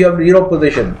that means you have zero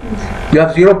position. You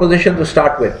have zero position to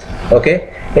start with.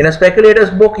 Okay, in a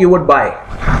speculator's book you would buy.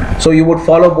 So you would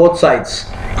follow both sides.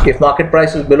 If market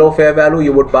price is below fair value,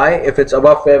 you would buy. If it's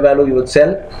above fair value, you would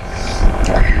sell.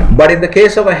 But in the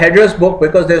case of a hedger's book,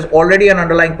 because there's already an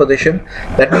underlying position,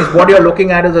 that means what you're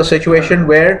looking at is a situation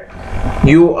where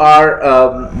you are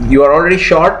already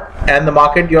short, and the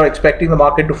market, you're expecting the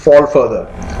market to fall further.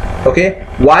 Okay,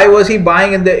 why was he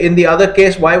buying in the other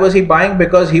case? Why was he buying?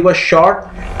 Because he was short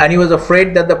and he was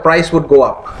afraid that the price would go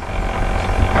up.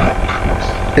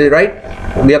 Is it right?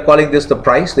 We are calling this the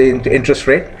price, the interest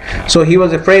rate. So he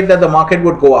was afraid that the market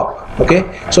would go up. Okay,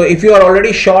 so if you are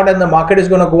already short and the market is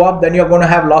going to go up, then you're going to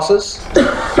have losses.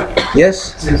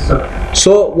 Yes? Yes, sir.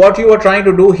 So what you are trying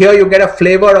to do here, you get a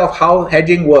flavor of how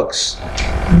hedging works.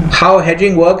 How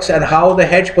hedging works and how the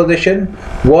hedge position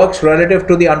works relative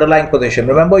to the underlying position.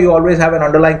 Remember, you always have an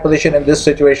underlying position in this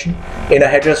situation in a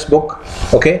hedger's book.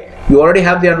 Okay, you already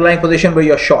have the underlying position where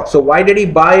you're short. So why did he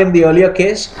buy in the earlier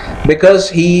case? Because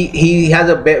he has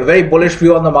a very bullish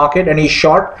view on the market and he's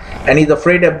short, and he's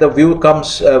afraid if the view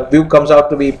comes out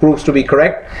to be, proves to be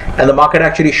correct, and the market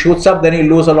actually shoots up, then he'll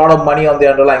lose a lot of money on the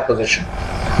underlying position.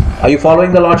 Are you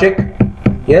following the logic?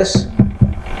 Yes?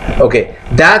 Okay,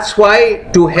 that's why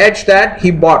to hedge that he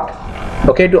bought,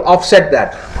 okay, to offset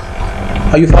that.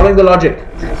 Are you following the logic?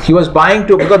 He was buying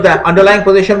because the underlying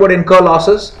position would incur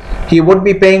losses. He would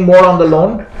be paying more on the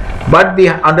loan, but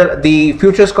the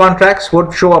futures contracts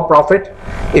would show a profit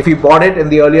if he bought it in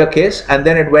the earlier case, and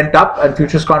then it went up, and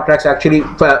futures contracts actually,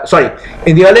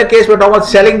 in the earlier case we're talking about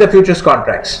selling the futures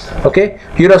contracts. Okay,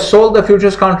 he would have sold the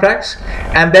futures contracts,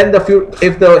 and then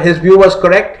if his view was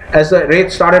correct, as the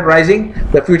rate started rising,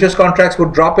 the futures contracts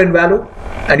would drop in value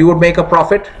and you would make a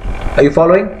profit. Are you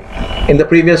following? In the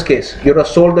previous case, you would have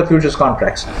sold the futures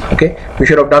contracts. Okay, we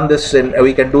should have done this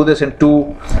we can do this in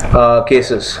two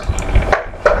cases.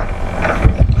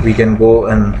 We can go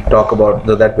and talk about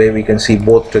that way we can see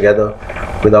both together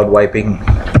without wiping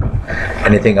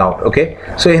anything out. Okay,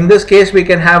 so in this case we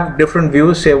can have different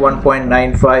views, say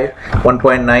 1.95,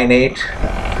 1.98,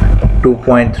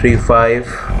 2.35,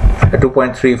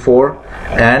 2.34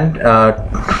 and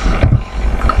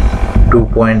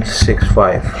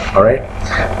 2.65. all right,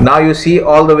 now you see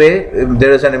all the way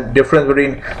there is a difference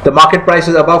between the market price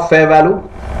is above fair value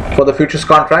for the futures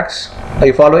contracts. Are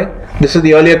you following? This is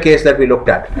the earlier case that we looked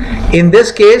at. In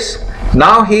this case,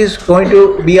 now he is going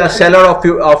to be a seller of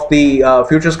the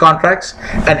futures contracts.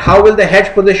 And how will the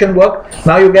hedge position work?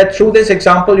 Now you get through this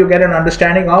example, you get an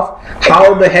understanding of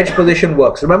how the hedge position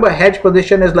works. Remember, hedge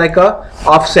position is like a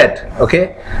offset.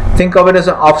 Okay, think of it as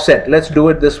an offset. Let's do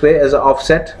it this way, as an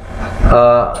offset.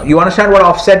 You understand what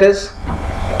offset is?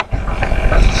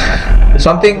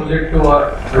 Something.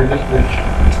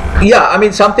 Yeah, I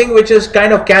mean something which is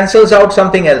kind of cancels out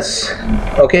something else.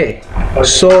 Okay,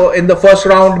 so in the first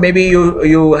round maybe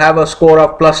you have a score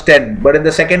of plus 10, but in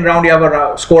the second round you have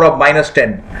a score of minus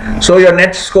 10. So your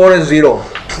net score is 0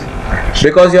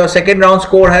 because your second round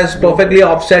score has perfectly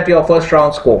offset your first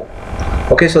round score.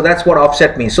 Okay, so that's what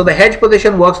offset means. So the hedge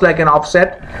position works like an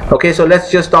offset. Okay, so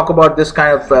let's just talk about this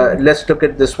kind of, let's look at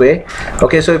it this way.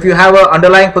 Okay, so if you have an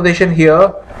underlying position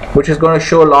here which is going to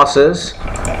show losses,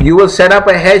 you will set up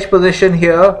a hedge position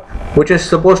here which is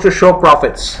supposed to show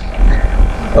profits.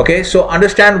 Okay, so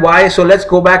understand why. So let's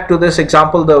go back to this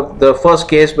example, the first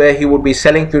case where he would be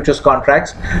selling futures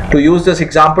contracts, to use this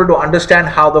example to understand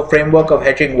how the framework of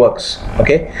hedging works.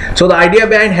 Okay, so the idea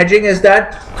behind hedging is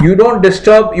that you can't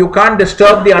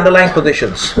disturb the underlying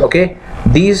positions. Okay,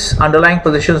 these underlying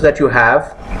positions that you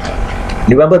have,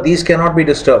 remember, these cannot be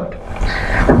disturbed,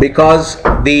 because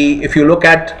if you look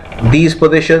at these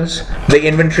positions, the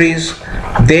inventories,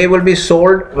 they will be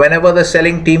sold whenever the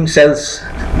selling team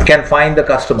can find the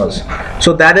customers.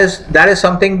 So that is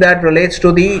something that relates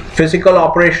to the physical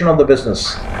operation of the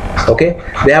business. Okay,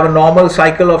 they have a normal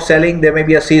cycle of selling. There may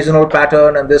be a seasonal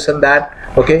pattern and this and that.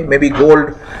 Okay, maybe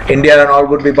gold, India and all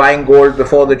would be buying gold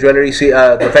before the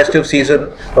the festive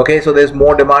season. Okay, so there's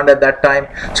more demand at that time.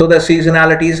 So there's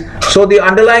seasonalities. So the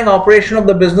underlying operation of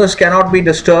the business cannot be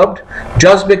disturbed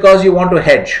just because you want to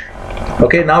hedge.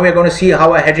 Okay, now we are going to see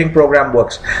how a hedging program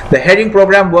works. The hedging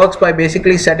program works by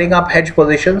basically setting up hedge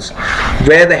positions,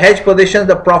 where the hedge positions,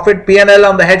 the profit P&L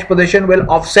on the hedge position will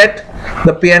offset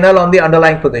the P&L on the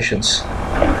underlying positions.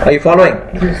 Are you following?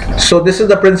 Yes. So this is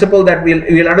the principle that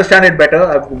we'll understand it better,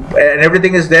 and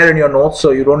everything is there in your notes,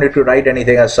 so you don't need to write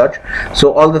anything as such.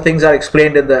 So all the things are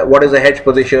explained in what is a hedge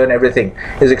position, everything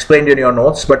is explained in your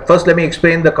notes. But first let me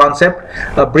explain the concept,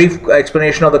 a brief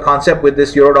explanation of the concept with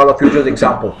this EuroDollar futures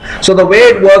example. So the way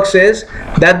it works is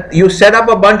that you set up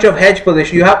a bunch of hedge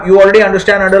positions. You already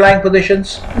understand underlying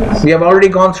positions. We have already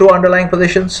gone through underlying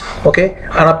positions. Okay,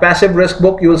 on a passive risk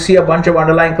book you will see a bunch of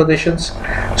underlying positions.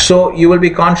 So you will be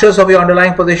conscious of your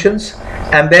underlying positions,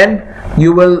 and then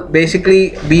you will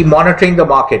basically be monitoring the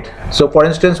market. So for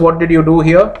instance, what did you do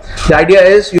here? The idea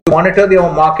is you monitor the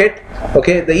market,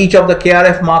 okay, each of the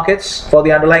KRF markets for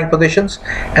the underlying positions,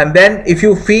 and then if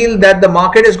you feel that the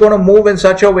market is going to move in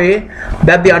such a way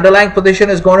that the underlying position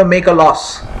is going to make a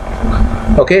loss,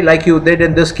 okay, like you did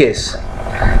in this case.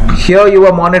 Here you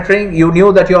were monitoring, you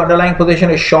knew that your underlying position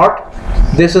is short.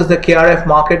 This is the KRF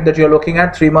market that you're looking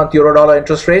at, 3-month Eurodollar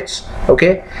interest rates,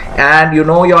 okay, and you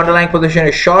know your underlying position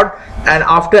is short, and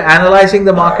after analyzing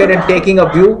the market and taking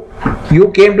a view,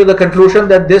 you came to the conclusion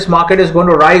that this market is going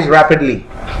to rise rapidly.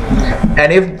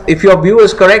 And if your view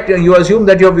is correct, and you assume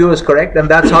that your view is correct, and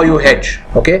that's how you hedge,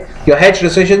 okay. Your hedge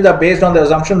decisions are based on the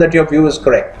assumption that your view is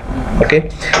correct, okay.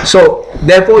 So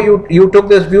therefore you took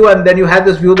this view, and then you had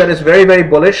this view that is very, very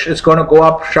bullish, it's going to go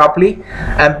up sharply.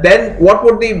 And then what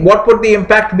would the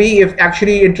impact be if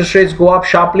actually interest rates go up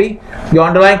sharply? Your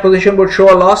underlying position would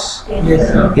show a loss.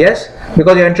 Yes,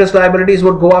 because your interest liabilities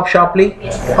would go up sharply.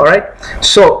 All right,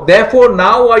 so therefore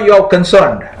now you're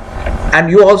concerned. And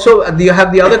you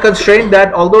have the other constraint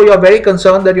that although you are very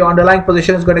concerned that your underlying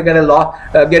position is going to get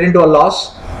into a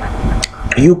loss,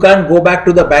 you can't go back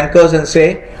to the bankers and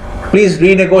say, please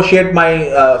renegotiate my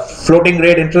floating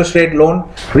rate interest rate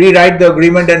loan, rewrite the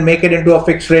agreement and make it into a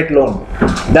fixed rate loan.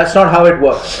 That's not how it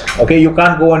works. Okay, you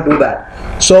can't go and do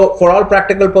that. So for all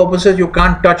practical purposes, you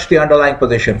can't touch the underlying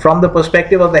position. From the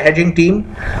perspective of the hedging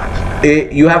team,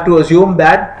 you have to assume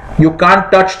that you can't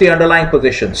touch the underlying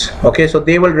positions. Okay, so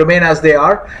they will remain as they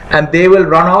are, and they will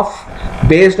run off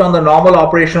based on the normal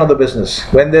operation of the business.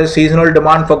 When there's seasonal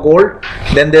demand for gold,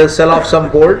 then they'll sell off some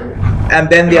gold, and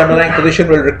then the underlying position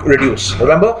will reduce.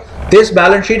 Remember, this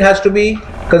balance sheet has to be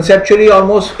conceptually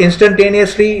almost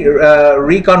instantaneously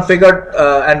reconfigured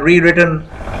and rewritten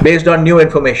based on new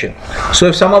information. So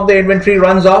if some of the inventory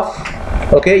runs off,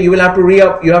 okay, you will have to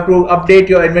update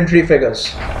your inventory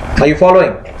figures. Are you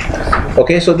following?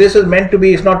 Okay, so this is meant to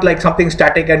be, it's not like something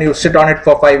static and you sit on it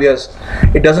for 5 years.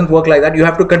 It doesn't work like that. You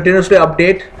have to continuously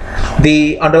update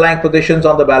the underlying positions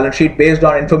on the balance sheet based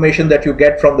on information that you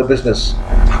get from the business.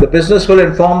 The business will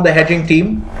inform the hedging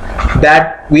team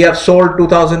that we have sold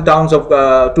 2,000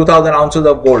 ounces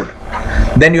of gold.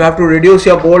 Then you have to reduce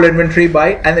your gold inventory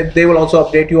by, and they will also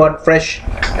update you on fresh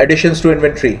additions to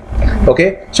inventory.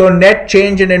 Okay, so net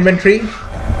change in inventory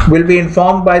will be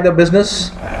informed by the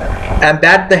business, and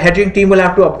that the hedging team will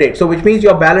have to update. So which means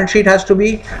your balance sheet has to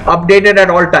be updated at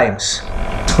all times.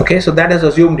 Okay, so that is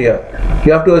assumed here.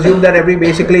 You have to assume that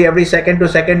basically every second to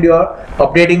second you are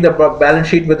updating the balance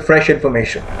sheet with fresh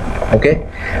information. Okay,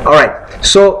 all right.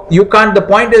 So you can't. The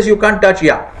point is you can't touch.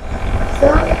 Yeah.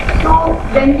 So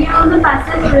when we are on the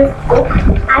passive risk book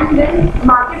and when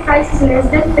market price is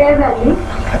less than fair value,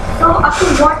 so up to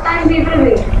what time we will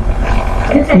wait?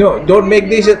 No, don't make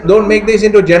these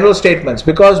into general statements,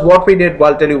 because what we did,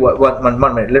 well, I'll tell you one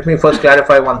minute. Let me first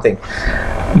clarify one thing.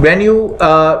 When you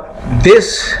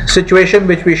this situation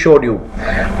which we showed you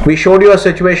a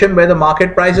situation where the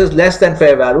market price is less than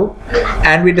fair value,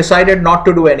 and we decided not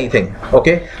to do anything.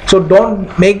 Okay, so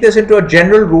don't make this into a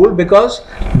general rule, because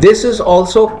this is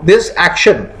also this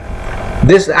action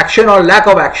or lack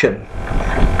of action,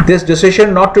 this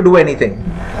decision not to do anything,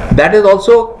 that is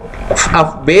also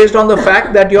based on the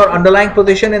fact that your underlying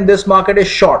position in this market is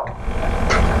short.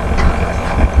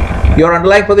 Your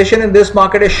underlying position in this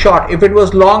market is short. If it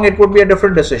was long, it would be a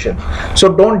different decision.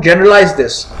 So don't generalize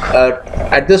this.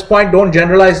 At this point, don't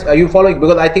generalize. Are you following?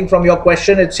 Because I think from your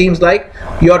question, it seems like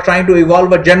you are trying to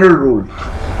evolve a general rule.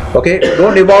 Okay,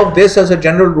 don't evolve this as a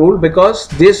general rule, because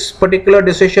this particular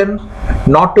decision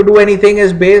not to do anything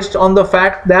is based on the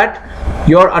fact that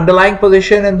your underlying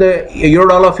position in the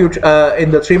Eurodollar future, in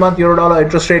the 3-month Eurodollar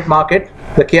interest rate market,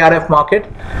 the KRF market,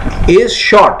 is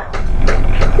short.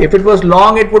 If it was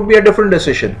long, it would be a different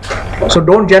decision. So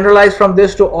don't generalize from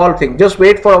this to all things. Just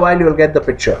wait for a while, you will get the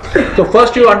picture. So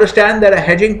first you understand that a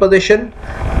hedging position,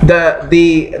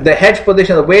 the hedge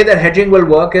position, the way that hedging will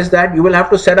work is that you will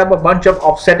have to set up a bunch of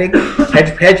offsetting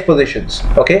hedge positions.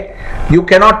 Okay, you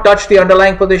cannot touch the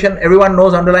underlying position. Everyone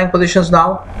knows underlying positions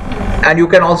now. And you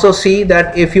can also see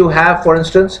that if you have, for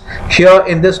instance, here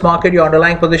in this market, your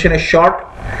underlying position is short,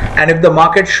 and if the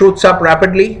market shoots up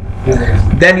rapidly,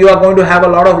 then you are going to have a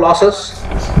lot of losses.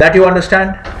 That you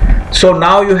understand. So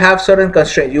now you have certain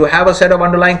constraints. You have a set of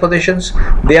underlying positions.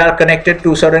 They are connected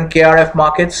to certain KRF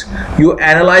markets. You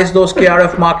analyze those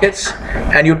KRF markets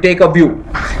and you take a view.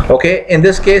 Okay. In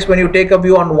this case, when you take a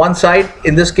view on one side,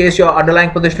 in this case, your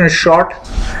underlying position is short,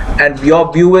 and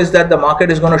your view is that the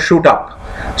market is going to shoot up.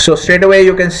 So straight away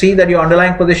you can see that your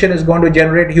underlying position is going to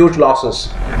generate huge losses.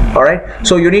 All right.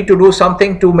 So you need to do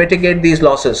something to mitigate these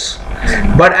losses.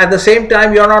 But at the same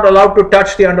time, you're not allowed to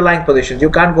touch the underlying positions. You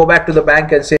can't go back to the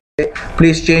bank and say,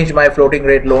 please change my floating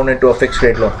rate loan into a fixed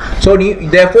rate loan. So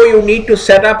therefore you need to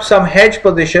set up some hedge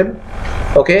position.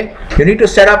 Okay, you need to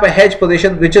set up a hedge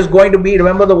position which is going to be,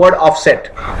 remember the word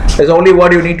offset. There's only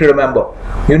word you need to remember.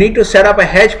 You need to set up a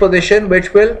hedge position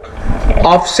which will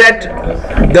offset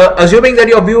the, assuming that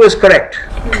your view is correct,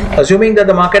 assuming that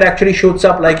the market actually shoots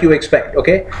up like you expect.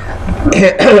 Okay,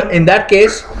 in that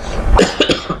case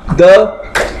the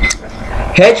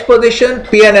hedge position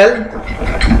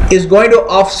PNL is going to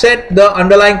offset the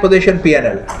underlying position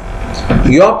PNL.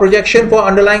 Your projection for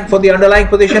the underlying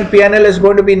position PNL is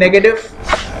going to be negative.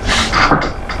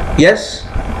 Yes?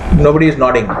 Nobody is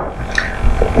nodding.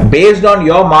 Based on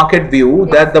your market view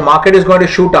that the market is going to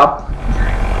shoot up,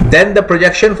 then the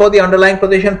projection for the underlying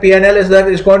position PNL is that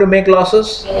it's going to make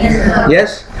losses.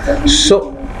 Yes?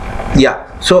 So yeah.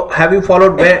 So have you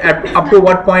followed where up to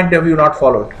what point have you not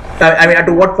followed? I mean,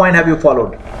 to what point have you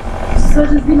followed? So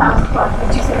just the last part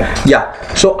which you said.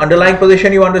 Yeah. So underlying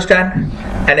position you understand,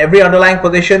 and every underlying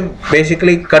position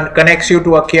basically connects you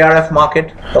to a KRF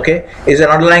market. Okay, is an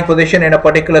underlying position in a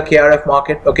particular KRF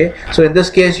market. Okay. So in this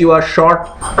case you are short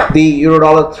the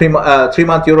EuroDollar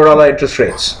 3-month EuroDollar interest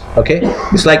rates. Okay,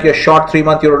 it's like you're short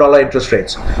 3-month EuroDollar interest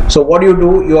rates. So what do?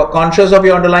 You are conscious of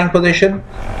your underlying position.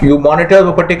 You monitor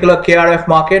the particular KRF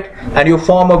market and you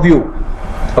form a view.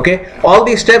 Okay, all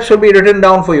these steps will be written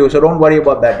down for you, so don't worry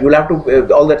about that. You'll have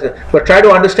to all that, but try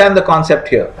to understand the concept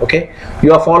here. Okay,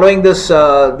 you are following this.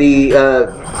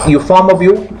 You form a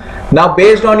view. Now,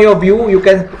 based on your view,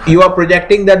 you are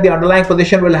projecting that the underlying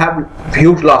position will have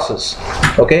huge losses.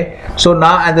 Okay, so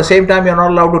now at the same time, you're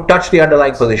not allowed to touch the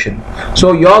underlying position.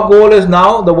 So your goal is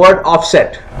now the word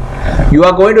offset. You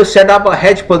are going to set up a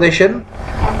hedge position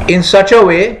in such a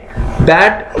way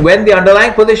that when the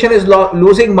underlying position is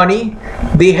losing money,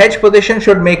 the hedge position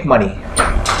should make money.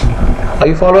 Are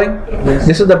you following? Yes.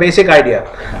 This is the basic idea.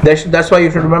 That's why you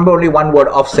should remember only one word,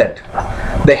 offset.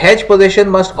 The hedge position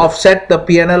must offset the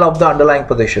PNL of the underlying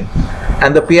position,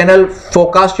 and the PNL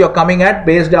forecast you're coming at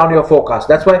based on your forecast.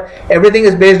 That's why everything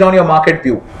is based on your market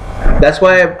view. That's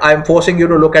why I'm forcing you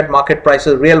to look at market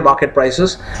prices, real market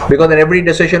prices, because in every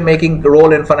decision making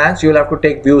role in finance, you'll have to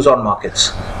take views on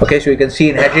markets. Okay, so you can see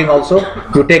in hedging also,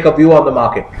 you take a view on the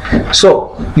market.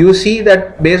 So you see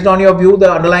that based on your view,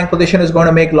 the underlying position is going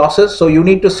to make losses. So you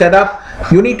need to set up,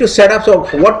 so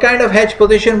what kind of hedge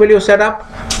position will you set up?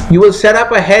 You will set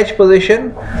up a hedge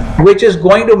position which is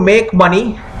going to make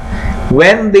money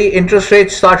when the interest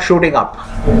rates start shooting up.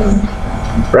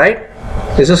 Right?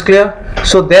 Is this clear?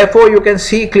 So therefore you can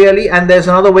see clearly, and there's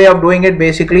another way of doing it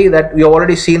basically that we have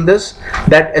already seen this,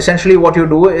 that essentially what you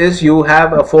do is you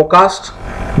have a forecast.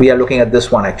 We are looking at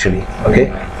this one actually. Okay,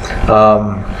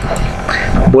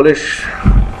 bullish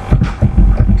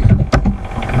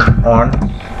on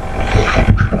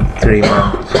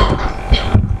 3-month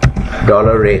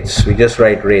dollar rates. We just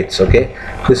write rates. Okay,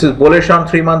 this is bullish on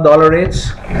 3-month dollar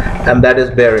rates, and that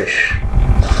is bearish.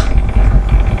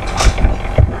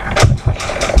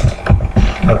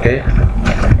 Okay.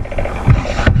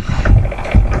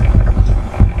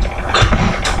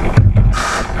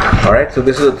 All right. So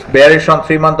this is bearish on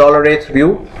 3-month dollar rates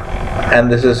view, and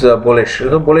this is bullish.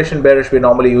 So bullish and bearish, we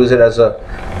normally use it as a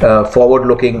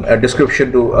forward-looking description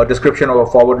of a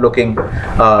forward-looking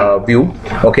view.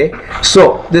 Okay.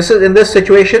 So this is in this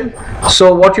situation.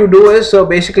 So what you do is, so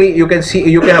basically you can see,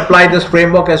 you can apply this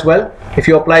framework as well. If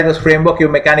you apply this framework, you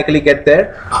mechanically get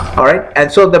there. All right.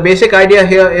 And so the basic idea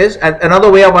here is, and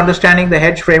another way of understanding the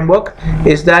hedge framework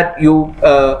is that you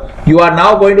are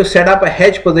now going to set up a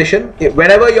hedge position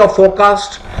whenever your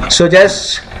forecast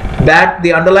suggests that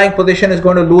the underlying position is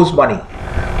going to lose money.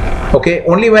 Okay,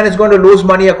 only when it's going to lose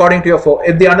money according to your forecast.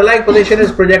 If the underlying position is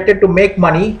projected to make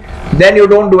money, then you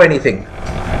don't do anything.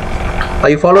 Are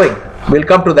you following? We'll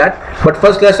come to that. But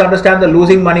first let's understand the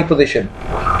losing money position.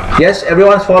 Yes,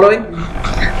 everyone's following?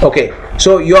 Okay,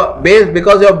 so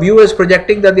because your view is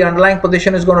projecting that the underlying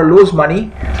position is going to lose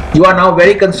money, you are now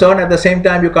very concerned. At the same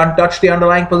time, you can't touch the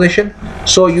underlying position.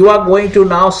 So you are going to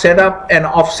now set up an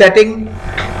offsetting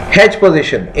hedge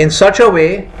position in such a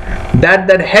way that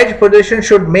that hedge position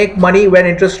should make money when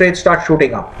interest rates start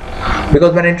shooting up.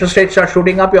 Because when interest rates start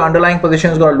shooting up, your underlying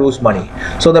position is going to lose money.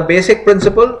 So the basic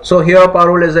principle, so here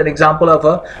Parul is an example of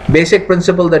a basic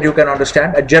principle that you can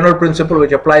understand, a general principle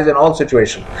which applies in all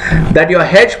situations, that your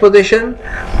hedge position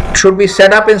should be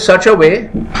set up in such a way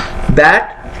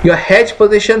that your hedge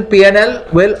position P&L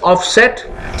will offset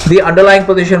the underlying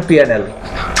position P&L.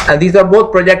 And these are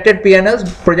both projected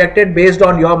P&Ls, projected based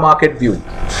on your market view.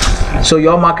 So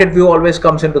your market view always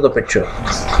comes into the picture.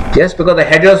 Yes, because the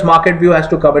hedger's market view has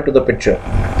to come into the picture.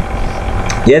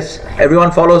 Yes,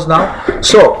 everyone follows now.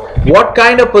 So what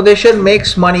kind of position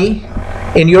makes money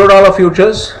in Eurodollar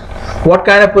futures? What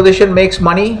kind of position makes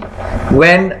money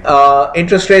when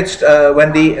interest rates,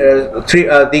 when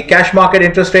the cash market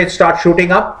interest rates start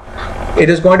shooting up? It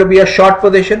is going to be a short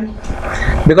position,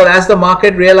 because as the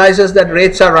market realizes that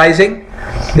rates are rising,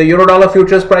 the Eurodollar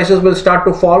futures prices will start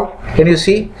to fall. Can you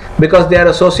see? Because they are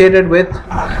associated with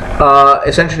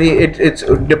essentially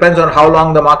it depends on how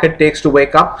long the market takes to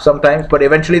wake up sometimes, but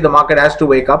eventually the market has to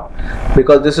wake up,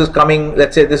 because this is coming,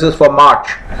 let's say this is for March,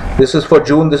 this is for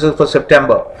June, this is for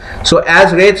September. So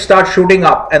as rates start shooting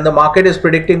up and the market is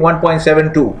predicting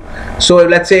 1.72, so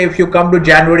let's say if you come to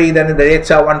January, then the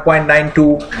rates are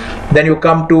 1.92, then you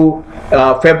come to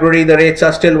February, the rates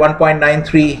are still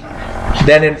 1.93,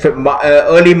 then in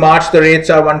early March the rates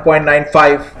are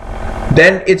 1.95,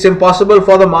 then it's impossible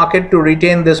for the market to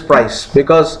retain this price,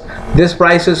 because this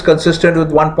price is consistent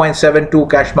with 1.72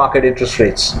 cash market interest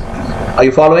rates. Are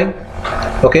you following?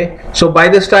 Okay, so by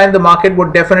this time the market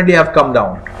would definitely have come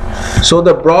down. So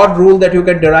the broad rule that you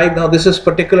can derive, now this is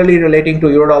particularly relating to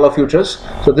Eurodollar futures,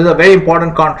 so this is a very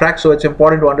important contract, so it's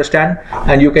important to understand,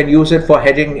 and you can use it for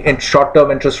hedging in short-term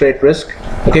interest rate risk,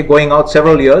 okay, going out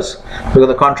several years, because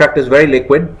the contract is very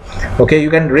liquid. Okay,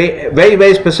 you can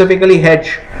very specifically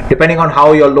hedge depending on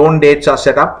how your loan dates are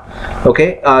set up.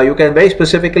 Okay, you can very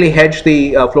specifically hedge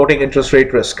the floating interest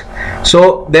rate risk.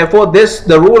 So therefore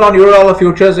the rule on Eurodollar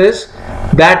futures is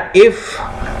that if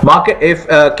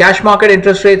cash market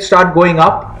interest rates start going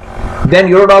up, then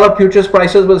Eurodollar futures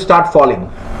prices will start falling.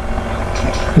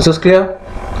 This is clear?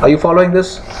 Are you following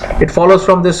this? It follows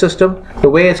from this system, the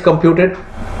way it's computed.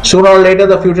 Sooner or later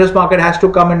the futures market has to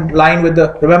come in line with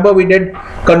the, remember we did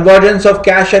convergence of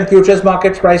cash and futures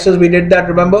market prices, we did that,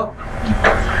 remember,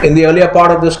 in the earlier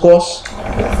part of this course.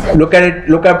 Look at it,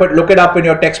 look it up in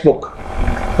your textbook.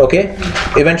 Okay,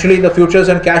 eventually the futures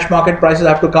and cash market prices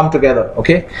have to come together.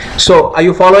 Okay, so are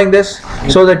you following this?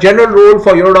 So the general rule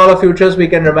for Eurodollar futures we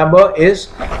can remember is,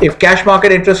 if cash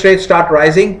market interest rates start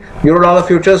rising, Eurodollar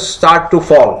futures start to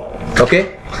fall.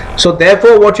 Okay, so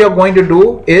therefore what you're going to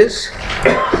do is,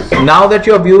 now that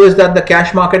your view is that the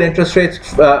cash market interest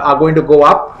rates are going to go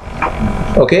up,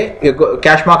 okay,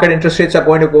 cash market interest rates are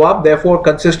going to go up, therefore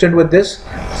consistent with this,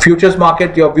 futures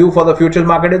market, your view for the futures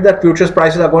market is that futures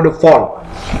prices are going to fall,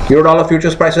 Eurodollar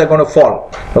futures prices are going to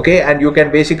fall. Okay, and you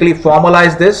can basically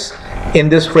formalize this in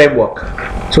this framework,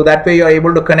 so that way you are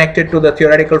able to connect it to the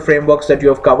theoretical frameworks that you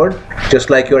have covered, just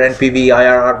like your NPV,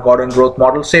 IRR, Gordon growth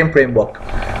model, same framework.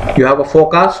 You have a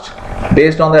forecast,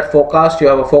 based on that forecast you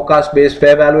have a forecast based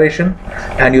fair valuation,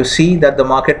 and you see that the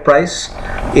market price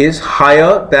is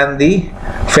higher than the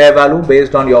fair value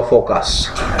based on your forecast.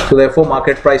 So therefore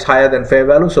market price higher than fair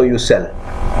value, so you sell.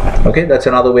 Okay, that's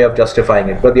another way of justifying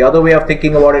it. But the other way of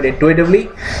thinking about it intuitively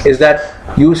is that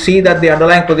you see that the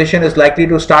underlying position is likely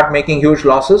to start making huge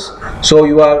losses, so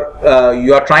you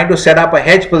are trying to set up a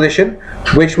hedge position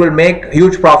which will make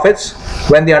huge profits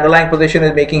when the underlying position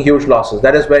is making huge losses.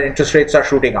 That is when interest rates are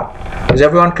shooting up. Is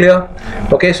everyone clear?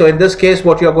 Okay, so in this case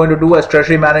what you are going to do as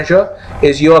treasury manager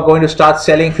is you are going to start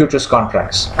selling futures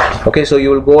contracts. Okay, so you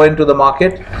will go into the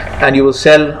market and you will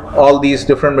sell all these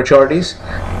different maturities.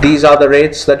 These are the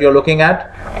rates that you're looking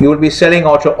at. You will be selling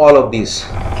out all of these.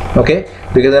 Okay,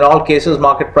 because in all cases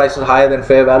market price is higher than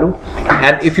fair value,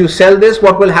 and if you sell this,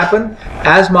 what will happen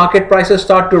as market prices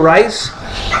start to rise?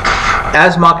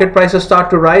 As market prices start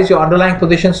to rise, your underlying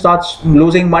position starts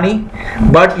losing money,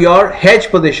 but your hedge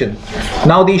position,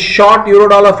 now these short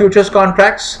Eurodollar futures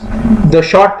contracts, the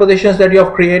short positions that you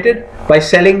have created by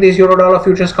selling these Eurodollar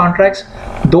futures contracts,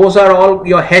 those are all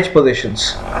your hedge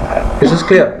positions. This is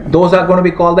clear. Those are going to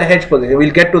be called the hedge position.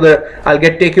 We'll get to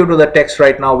the, take you to the text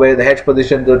right now where the hedge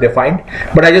positions are defined,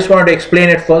 but I just wanted to explain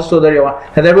it first so that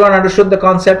has everyone understood the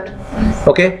concept?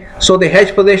 Okay, so the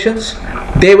hedge positions,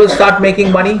 they will start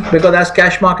making money, because as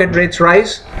cash market rates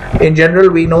rise, in general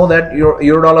we know that your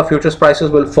Eurodollar futures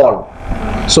prices will fall.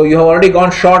 So you have already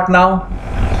gone short now.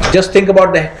 Just think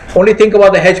about only think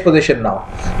about the hedge position now.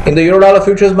 In the Eurodollar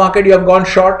futures market you have gone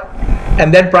short.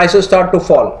 and then prices start to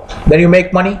fall, then you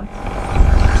make money.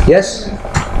 Yes?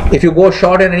 If you go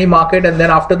short in any market and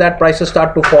then after that prices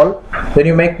start to fall, then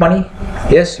you make money.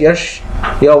 Yes, Yash,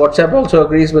 your WhatsApp also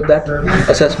agrees with that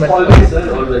assessment. Always,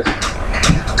 sir, always.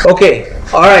 Okay,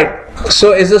 alright.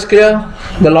 So is this clear?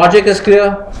 The logic is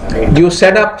clear? You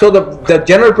set up, so the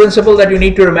general principle that you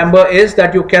need to remember is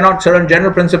that you cannot, certain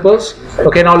general principles.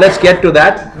 Okay, now let's get to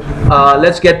that.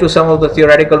 Let's get to some of the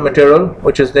theoretical material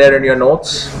which is there in your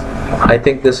notes. I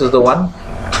think this is the one.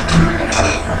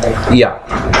 Yeah.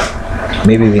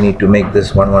 Maybe we need to make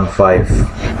this 115.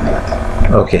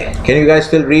 Okay. Can you guys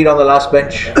still read on the last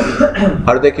bench?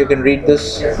 Hardik, you can read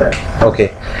this? Yes, sir.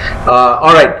 Okay.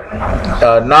 Alright.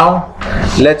 Now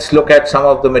let's look at some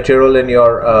of the material in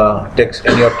your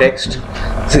text.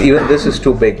 So even this is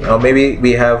too big. Now maybe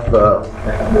we have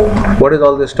what is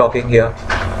all this talking here?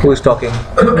 Who is talking?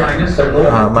 Minus, sir.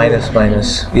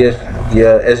 Minus. Yes,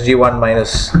 yeah, SG1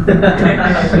 minus.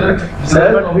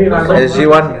 Sir,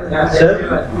 SG1.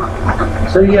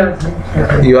 Sir,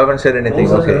 yeah. You haven't said anything,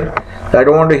 No, okay. sir. I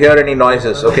don't want to hear any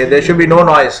noises, okay. There should be no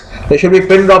noise. There should be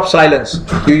pin drop silence.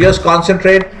 You just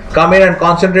concentrate, come in and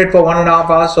concentrate for 1.5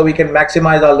 hours so we can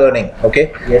maximize our learning,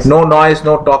 okay. Yes. No noise,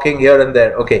 no talking here and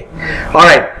there, okay.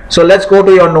 Alright, so let's go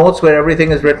to your notes where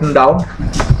everything is written down.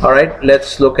 Alright,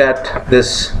 let's look at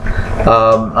this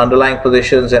underlying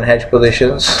positions and hedge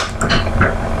positions.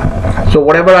 So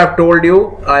whatever I've told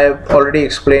you, I have already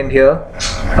explained here.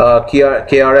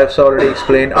 KRFs already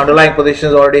explained. Underlying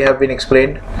positions already have been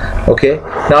explained. Okay.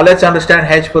 Now let's understand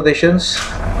hedge positions.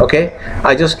 Okay.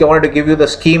 I just wanted to give you the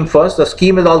scheme first. The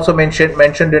scheme is also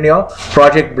mentioned in your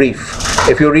project brief.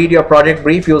 If you read your project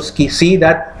brief, you'll see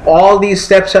that all these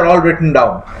steps are all written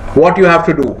down. What you have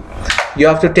to do? You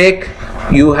have to take.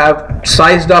 You have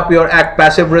sized up your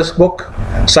passive risk book.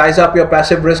 Size up your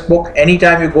passive risk book.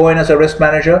 Anytime you go in as a risk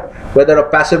manager, whether a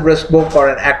passive risk book or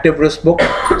an active risk book,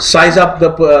 size up the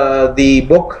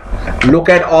book. Look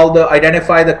at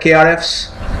identify the KRFs.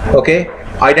 Okay.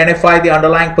 Identify the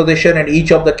underlying position in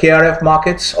each of the KRF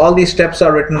markets. All these steps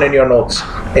are written in your notes,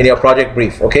 in your project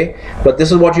brief, okay? But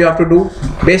this is what you have to do.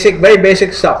 Very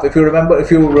basic stuff. If you remember,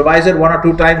 if you revise it 1 or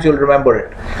 2 times, you'll remember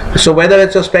it. So whether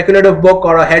it's a speculative book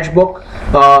or a hedge book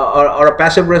or a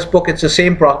passive risk book, it's the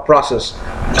same process.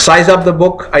 Size up the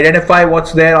book, identify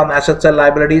what's there on assets and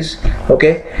liabilities,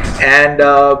 okay? And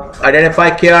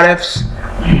identify KRFs.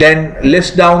 Then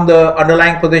list down the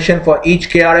underlying position for each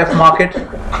KRF market,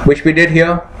 which we did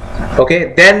here.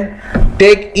 Okay, then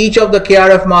take each of the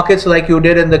KRF markets like you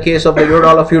did in the case of the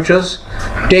EuroDollar futures.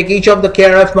 Take each of the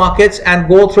KRF markets and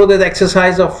go through this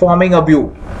exercise of forming a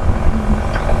view.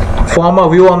 Form a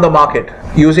view on the market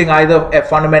using either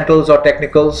fundamentals or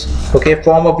technicals. Okay,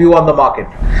 form a view on the market.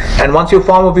 And once you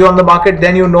form a view on the market,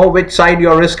 then you know which side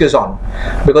your risk is on.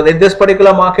 Because in this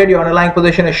particular market, your underlying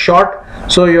position is short,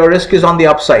 so your risk is on the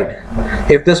upside.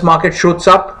 If this market shoots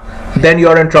up, then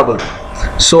you're in trouble.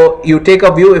 So you take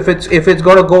a view. If it's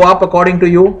going to go up according to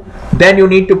you, then you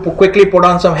need to quickly put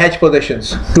on some hedge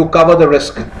positions to cover the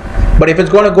risk. But if it's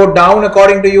going to go down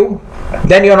according to you,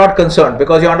 then you're not concerned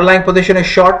because your underlying position is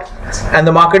short and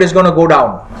the market is going to go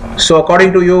down. So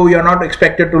according to you, you're not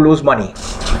expected to lose money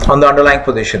on the underlying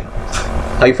position.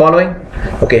 Are you following?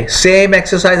 Okay, same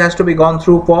exercise has to be gone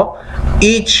through for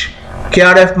each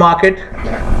KRF market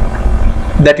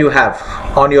that you have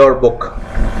on your book.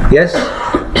 Yes?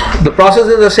 The process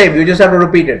is the same, you just have to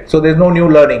repeat it. So there's no new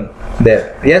learning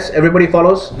there. Yes, everybody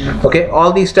follows? Okay,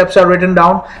 all these steps are written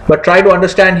down, but try to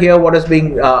understand here what is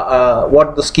being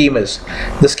what the scheme is.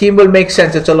 The scheme will make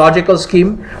sense. It's a logical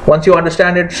scheme. Once you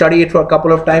understand it, study it for a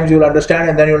couple of times, you'll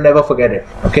understand, and then you'll never forget it.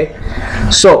 Okay,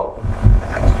 so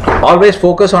always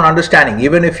focus on understanding.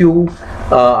 Even if you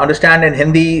understand in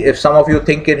Hindi, if some of you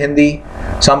think in Hindi,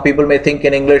 some people may think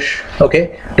in English.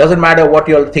 Okay, doesn't matter what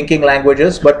your thinking language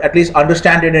is, but at least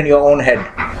understand it in your own head.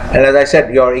 And as I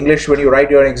said, your English, when you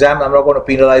write your exam, I'm not going to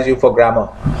penalize you for grammar.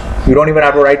 You don't even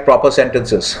have to write proper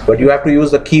sentences, but you have to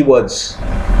use the keywords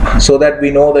so that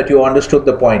we know that you understood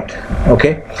the point.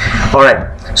 Okay, all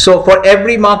right. So for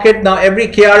every market, now every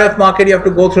KRF market, you have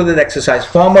to go through this exercise.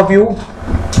 Form a view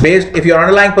based, if your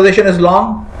underlying position is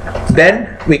long,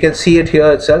 then we can see it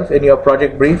here itself in your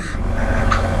project brief.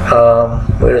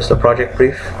 Where is the project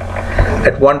brief?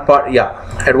 At one part, yeah,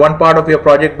 at one part of your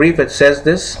project brief, it says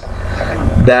this,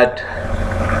 that,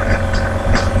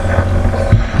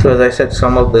 so as I said,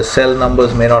 some of the cell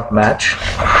numbers may not match.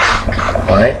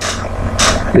 All right,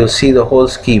 you'll see the whole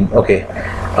scheme. Okay,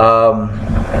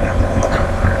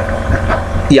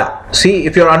 yeah, see,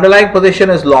 if your underlying position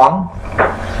is long,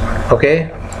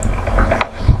 okay,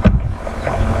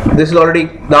 this is already,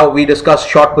 now we discussed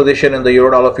short position in the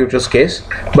euro-dollar futures case,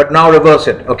 but now reverse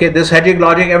it. Okay, this hedging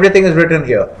logic, everything is written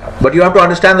here, but you have to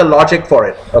understand the logic for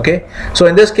it. Okay, so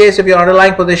in this case, if your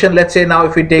underlying position, let's say now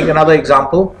if we take another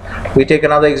example, which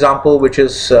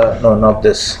is no, not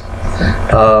this,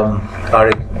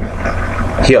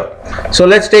 here. So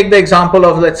let's take the example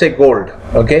of, let's say, gold.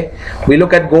 Okay, we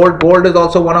look at gold. Gold is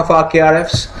also one of our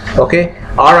KRFs. Okay,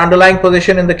 our underlying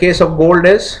position in the case of gold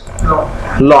is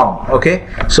long. Okay,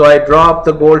 so I draw up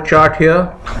the gold chart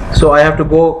here. So I have to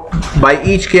go by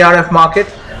each KRF market,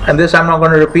 and this I'm not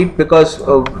going to repeat because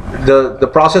the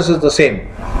process is the same.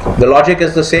 The logic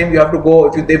is the same. You have to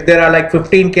go, if there are like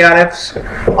 15 KRFs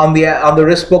on the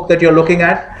risk book that you're looking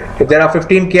at, if there are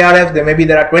 15 KRFs, then maybe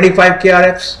there are 25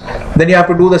 KRFs, then you have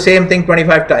to do the same thing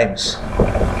 25 times.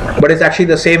 But it's actually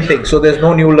the same thing, so there's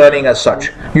no new learning as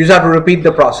such. You just have to repeat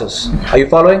the process. Are you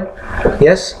following?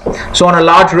 Yes? So on a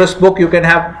large risk book, you can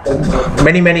have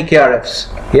many KRFs.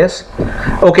 Yes?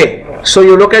 Okay, so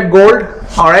you look at gold,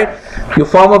 alright? You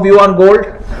form a view on gold.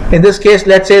 In this case,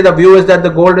 let's say the view is that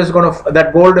gold is going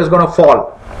to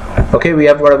fall. Okay, we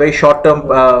have got a very short-term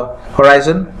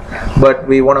horizon, but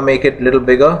we want to make it a little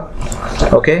bigger.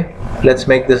 Okay, let's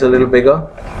make this a little bigger.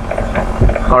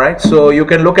 All right, so you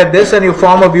can look at this and you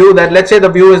form a view that, let's say the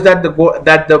view is that the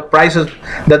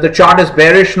chart is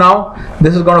bearish now.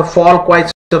 This is going to fall quite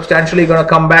substantially, going to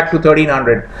come back to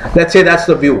 1300. Let's say that's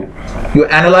the view. You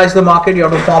analyze the market, you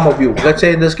have to form a view. Let's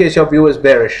say in this case your view is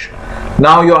bearish.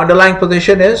 Now your underlying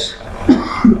position is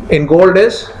in gold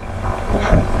is,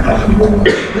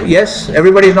 yes,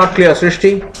 everybody is not clear.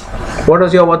 Srishti, what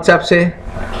does your WhatsApp say?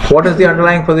 What is the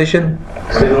underlying position?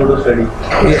 In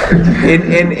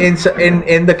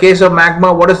the case of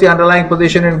Magma, what is the underlying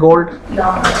position in gold?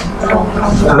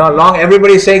 No, long.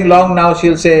 Everybody is saying long now.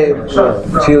 She'll say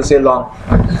long.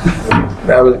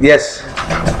 Yes.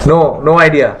 No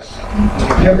idea.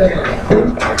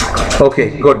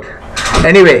 Okay, good.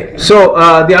 Anyway, so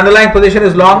the underlying position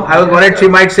is long. I was worried she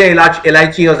might say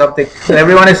elaichi or something. So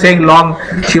everyone is saying long.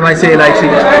 She might say elaichi.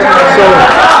 So,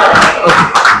 okay.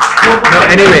 No,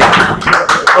 anyway,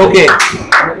 okay.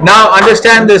 Now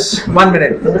understand this. 1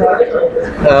 minute.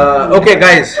 Okay,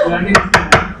 guys.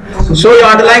 So your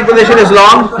underlying position is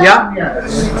long, yeah?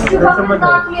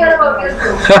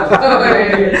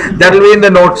 That will be in the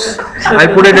notes.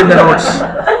 I'll put it in the notes.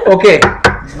 Okay,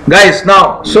 guys.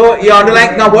 Now, so your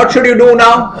underlying. Now, what should you do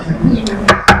now?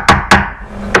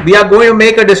 We are going to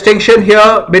make a distinction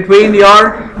here between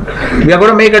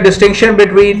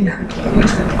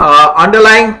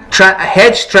underlying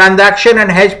hedge transaction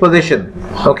and hedge position.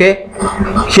 Okay,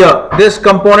 here this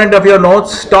component of your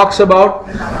notes talks about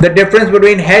the difference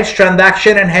between hedge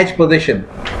transaction and hedge position.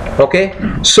 Okay,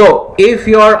 so if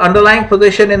your underlying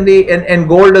position in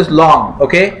gold is long,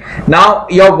 okay, now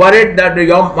you're worried that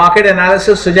your market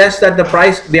analysis suggests that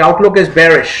the outlook is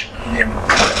bearish.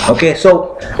 Okay,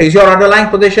 so is your underlying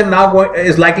position now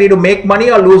is likely to make money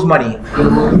or lose money?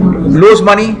 Lose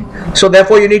money. So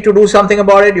therefore you need to do something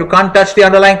about it. You can't touch the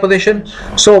underlying position.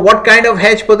 So what kind of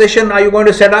hedge position are you going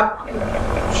to set up?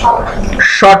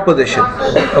 Short position.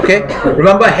 Okay,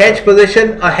 remember a hedge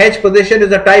position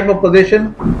is a type of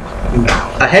position.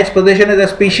 A hedge position is a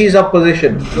species of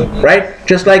position, right?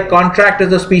 Just like contract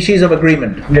is a species of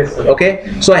agreement. Yes, sir. Okay,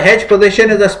 so a hedge position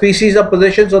is a species of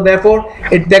position, so therefore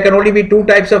there can only be two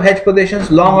types of hedge positions,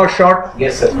 long or short.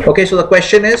 Yes, sir. Okay, so the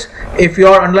question is, if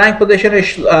your underlying position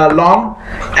is long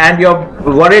and you're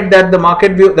worried that the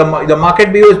market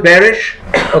view is bearish,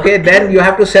 okay, then you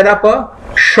have to set up a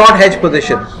short hedge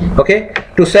position. Okay,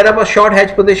 to set up a short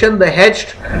hedge position, the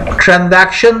hedged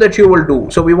transaction that you will do.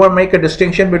 So we want to make a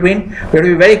distinction between, we have to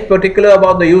be very particular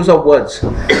about the use of words.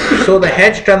 So the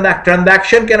hedge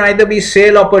transaction can either be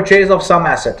sale or purchase of some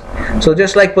asset. So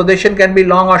just like position can be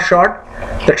long or short,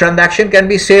 the transaction can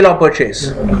be sale or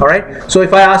purchase. All right, so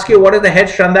if I ask you what is the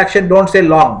hedge transaction, don't say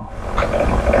long.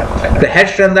 The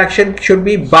hedge transaction should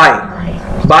be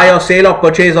buy or sale or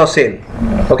purchase or sale.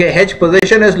 Okay, hedge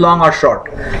position is long or short.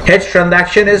 Hedge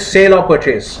transaction is sale or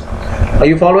purchase. Are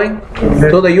you following?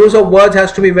 So the use of words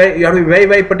has to be you have to be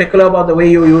very particular about the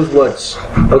way you use words.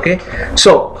 Okay,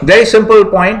 so very simple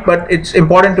point, but it's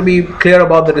important to be clear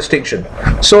about the distinction.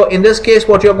 So in this case,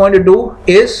 what you're going to do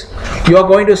is you're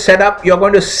going to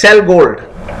sell gold.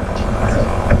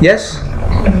 Yes,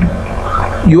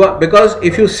 because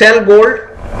if you sell gold,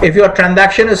 if your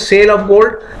transaction is sale of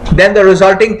gold, then the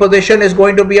resulting position is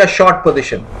going to be a short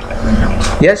position.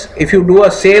 Yes, if you do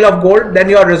a sale of gold, then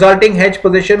your resulting hedge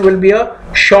position will be a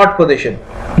short position,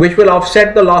 which will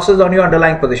offset the losses on your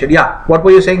underlying position. Yeah, what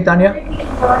were you saying, Tanya?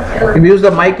 Use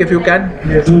the mic if you can.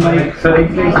 Yes,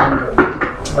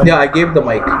 Yeah, I gave the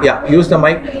mic. Yeah, use the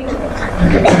mic.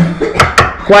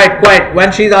 Quiet.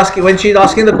 When she's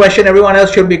asking the question, everyone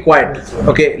else should be quiet.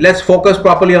 Okay, let's focus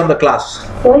properly on the class.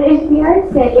 So if we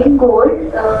are selling gold,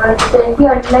 then the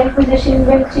underlying position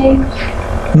will change.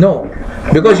 No,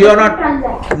 because you are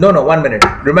not. No, 1 minute.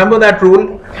 Remember that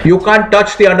rule. You can't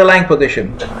touch the underlying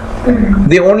position.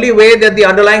 The only way that the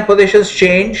underlying positions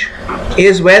change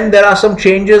is when there are some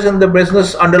changes in the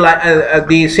business.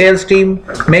 The sales team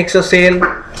makes a sale,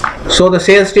 so the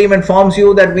sales team informs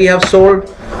you that we have sold,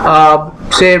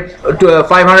 say,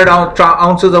 500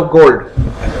 ounces of gold.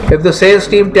 If the sales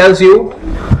team tells you,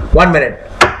 1 minute,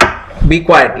 be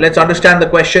quiet. Let's understand the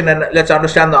question and let's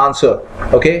understand the answer.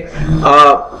 Okay.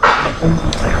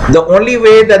 The only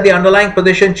way that the underlying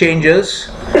position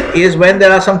changes is when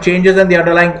there are some changes in the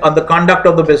on the conduct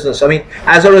of the business. I mean,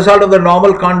 as a result of the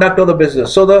normal conduct of the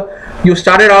business. So you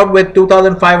started out with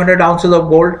 2,500 ounces of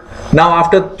gold. Now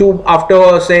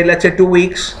after say, let's say 2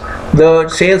 weeks, the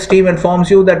sales team informs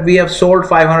you that we have sold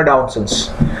 500 ounces.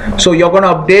 So you're going to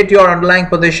update your underlying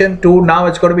position to now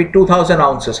it's going to be 2,000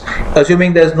 ounces,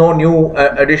 assuming there's no new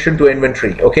addition to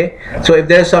inventory. Okay. So if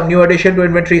there's some new addition to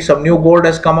inventory, some new gold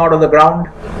has come out of the ground.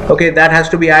 Okay, that has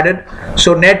to be added.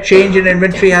 So net change in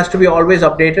inventory has to be always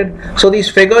updated. So these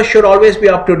figures should always be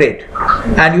up to date.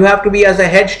 And you have to be, as a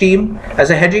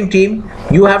hedging team,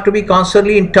 you have to be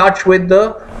constantly in touch with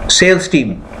the sales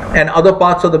team and other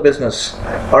parts of the business.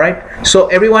 All right. So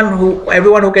everyone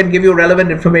who can give you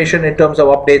relevant information in terms of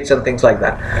updates and things like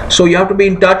that. So you have to be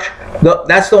in touch.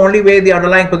 That's the only way the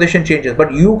underlying position changes.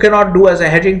 But you cannot do, as a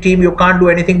hedging team, you can't do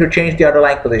anything to change the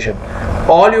underlying position.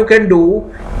 All you can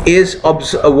do is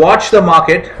watch the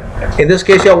market. In this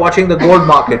case, you're watching the gold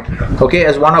market. Okay,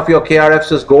 as one of your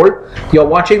KRFs is gold. You're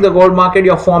watching the gold market.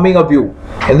 You're forming a view.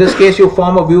 In this case, you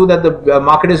form a view that the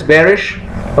market is bearish.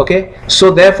 Okay,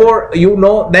 so therefore, you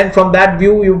know, then from that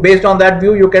view, based on that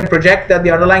view, you can project that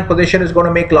the underlying position is going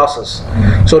to make losses.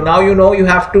 So now you know you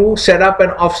have to set up an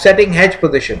offsetting hedge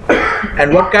position.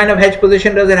 And what kind of hedge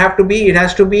position does it have to be? It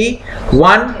has to be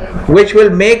one which will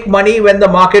make money when the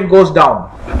market goes down.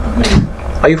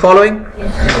 Are you following?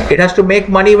 It has to make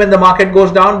money when the market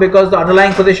goes down, because the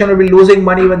underlying position will be losing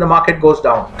money when the market goes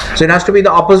down. So it has to be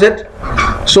the opposite.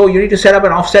 So you need to set up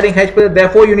an offsetting hedge position.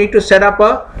 Therefore, you need to set up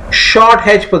a short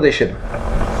hedge position.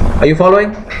 Are you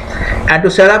following? And to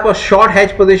set up a short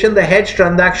hedge position, the hedge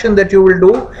transaction that you will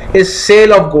do is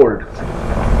sale of gold.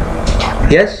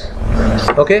 Yes?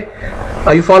 Okay.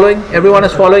 Are you following? Everyone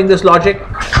is following this logic?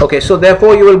 Okay. So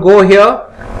therefore, you will go here.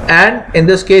 And in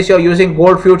this case, you're using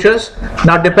gold futures.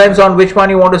 Now it depends on which one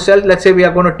you want to sell. Let's say we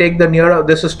are going to take the nearer,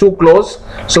 this is too close,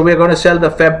 so we're going to sell the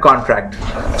Feb contract.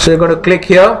 So you're going to click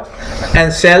here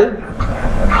and sell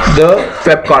the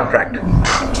Feb contract.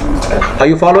 Are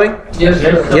you following? Yes.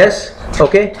 Yes?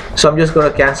 Okay, so I'm just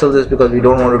going to cancel this because we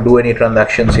don't want to do any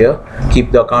transactions here.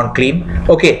 Keep the account clean.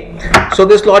 Okay, so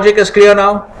this logic is clear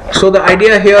now. So the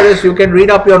idea here is you can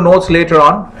read up your notes later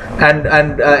on, and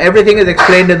everything is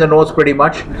explained in the notes pretty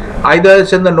much. Either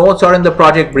it's in the notes or in the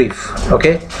project brief.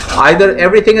 Okay, either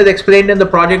everything is explained in the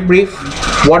project brief.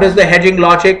 What is the hedging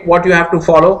logic? What you have to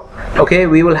follow? Okay,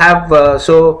 we will have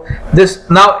so this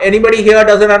now. Anybody here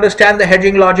doesn't understand the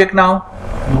hedging logic now?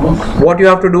 What you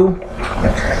have to do?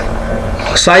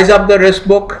 Size up the risk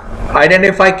book,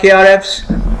 identify KRFs,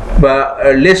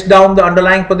 list down the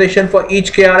underlying position for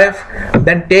each KRF,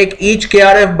 then take each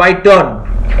KRF by turn.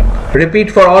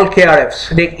 Repeat for all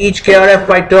KRFs. Take each KRF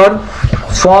by turn,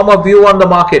 form a view on the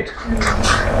market.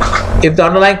 If the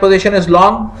underlying position is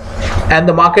long and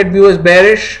the market view is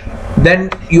bearish, then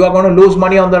you are going to lose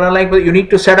money on the underlying position. You need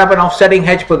to set up an offsetting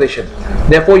hedge position.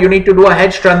 Therefore, you need to do a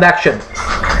hedge transaction.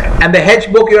 And the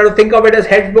hedge book, you have to think of it as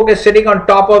hedge book is sitting on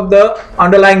top of the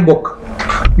underlying book.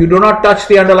 You do not touch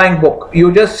the underlying book.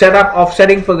 You just set up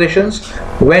offsetting positions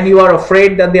when you are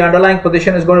afraid that the underlying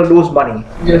position is going to lose money.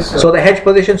 Yes, sir. So the hedge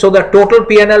position, so the total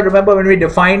P&L, remember when we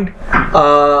defined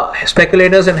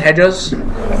speculators and hedgers,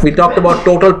 we talked about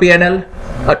total P&L,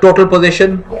 a total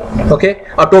position, okay,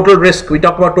 a total risk. We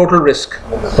talked about total risk,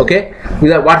 okay.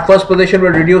 What first position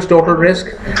will reduce total risk,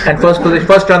 and first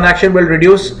transaction will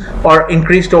reduce or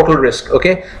increase total risk,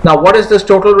 okay. Now what is this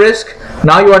total risk?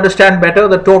 Now you understand better.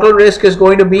 The total risk is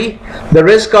going to be the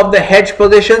risk of the hedge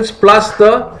positions plus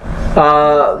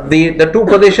the two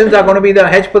positions are going to be the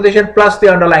hedge position plus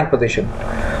the underlying position.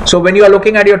 So when you are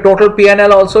looking at your total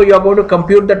P&L also, you are going to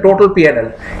compute the total P&L,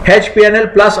 hedge P&L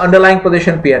plus underlying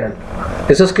position P&L.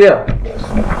 This is clear,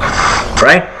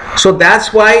 right? So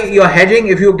that's why you're hedging.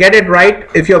 If you get it right,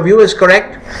 if your view is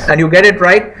correct and you get it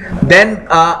right, then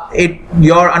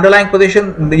your underlying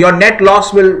position, your net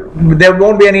loss there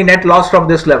won't be any net loss from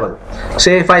this level.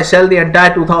 Say if I sell the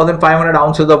entire 2,500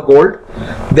 ounces of gold,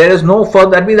 there is no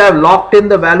further, that means I've locked in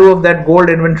the value of that gold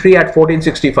inventory at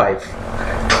 1465.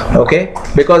 Okay,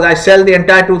 because I sell the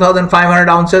entire 2,500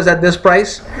 ounces at this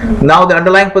price. Now the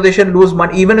underlying position lose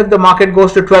money. Even if the market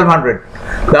goes to 1200,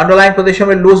 the underlying position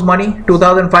will lose money,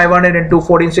 2,500 into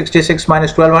 1466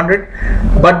 minus 1200,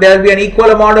 but there will be an equal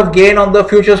amount of gain on the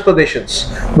futures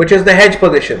positions, which is the hedge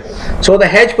position. So the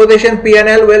hedge position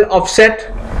P&L will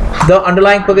offset the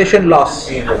underlying position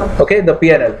loss, okay, the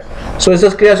P&L. So is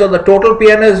this clear? So the total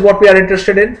P&L is what we are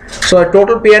interested in. So a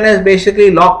total P&L is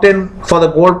basically locked in for the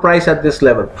gold price at this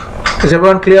level. Is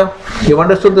everyone clear? You've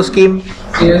understood the scheme?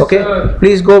 Yes, okay. Sir.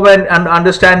 Please go and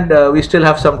understand. We still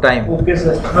have some time. Okay,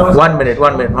 sir. 1 minute.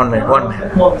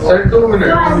 Sir, 2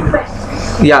 minutes. So I have a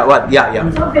question. Yeah, what?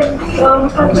 Yeah. So when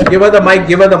we Give her the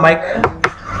mic.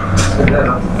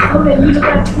 so when we look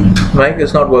at the Mic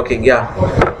is not working. Yeah.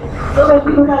 so when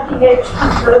we look at the hedge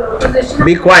position,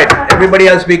 Be quiet. Everybody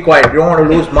else be quiet. You don't want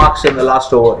to lose marks in the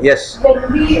last over. Yes.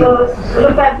 when we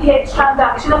look at the hedge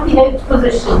transaction of the hedge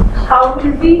position, how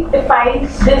will we define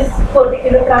this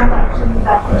particular transaction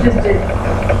that we just did?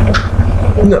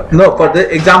 No. For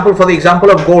the example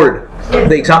of gold,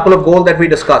 the example of gold that we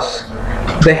discussed.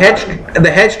 The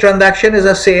hedge transaction is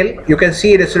a sale. You can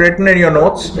see it's written in your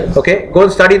notes. Okay, go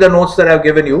and study the notes that I've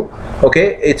given you.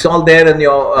 Okay, it's all there in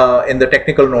your in the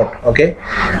technical note. Okay,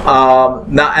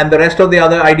 now and the rest of the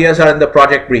other ideas are in the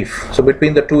project brief. So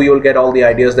between the two, you will get all the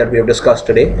ideas that we have discussed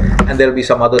today, and there will be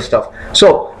some other stuff.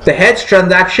 So the hedge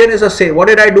transaction is a sale. What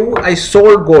did I do? I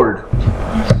sold gold.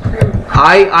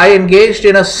 I engaged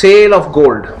in a sale of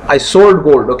gold. I sold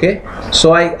gold, okay?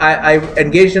 So I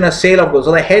engaged in a sale of gold.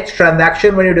 So the hedge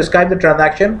transaction, when you describe the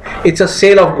transaction, it's a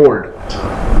sale of gold,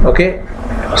 okay?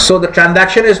 So the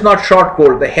transaction is not short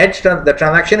gold. The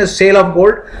transaction is sale of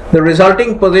gold. The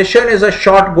resulting position is a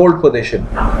short gold position.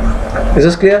 Is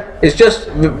this clear? It's just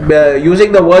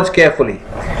using the words carefully.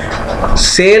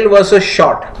 Sale versus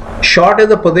short. Short is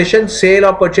the position, sale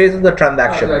or purchase is the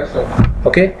transaction.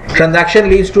 Okay, transaction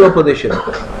leads to a position.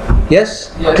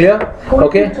 Yes, clear?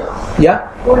 Okay, yeah.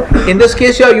 In this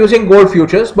case, you are using gold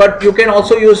futures, but you can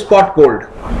also use spot gold.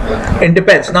 It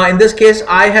depends. Now, in this case,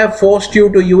 I have forced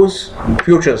you to use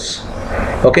futures.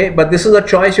 Okay, but this is a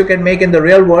choice you can make in the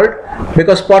real world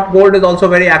because spot gold is also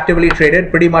very actively traded,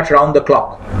 pretty much round the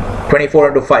clock. 24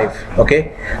 into 5.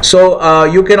 Okay, so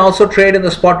you can also trade in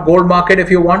the spot gold market if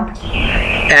you want,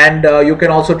 and you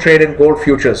can also trade in gold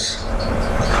futures.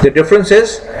 The difference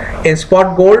is in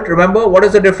spot gold, remember what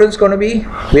is the difference going to be?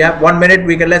 We have 1 minute.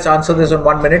 Let's answer this in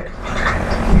 1 minute.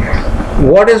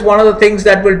 What is one of the things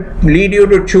that will lead you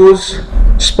to choose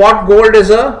spot gold? Is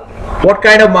a what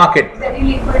kind of market? Very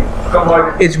liquid.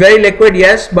 It's very liquid,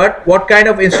 yes, but what kind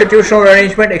of institutional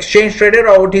arrangement? Exchange traded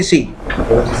or OTC?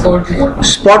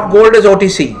 Spot gold is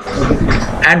OTC,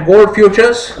 and gold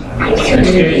futures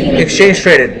exchange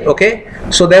traded. Okay,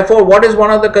 so therefore, what is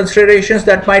one of the considerations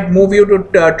that might move you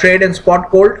to trade in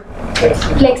spot gold?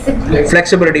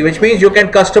 Flexibility, which means you can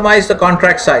customize the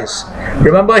contract size.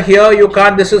 Remember here you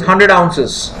can't, this is 100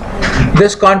 ounces.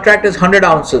 This contract is 100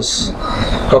 ounces.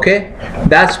 Okay,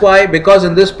 that's why, because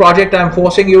in this project I'm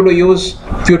forcing you to use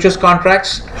futures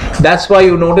contracts. That's why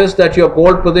you notice that your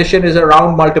gold position is a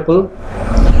round multiple.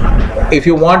 If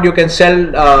you want, you can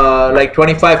sell like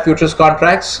 25 futures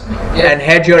contracts and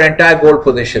hedge your entire gold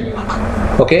position.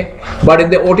 Okay, but in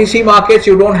the OTC markets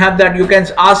you don't have that. You can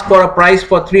ask for a price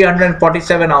for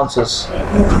 347 ounces.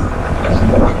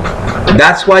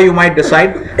 That's why you might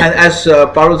decide, and as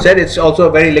Parul said, it's also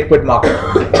a very liquid market.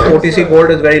 OTC gold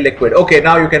is very liquid. Okay,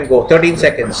 now you can go. 13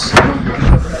 seconds.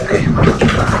 Okay.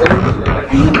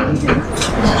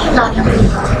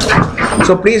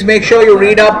 So please make sure you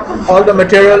read up all the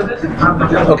material.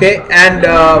 Okay, and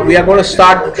we are going to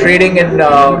start trading in.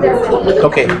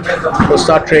 Okay, we'll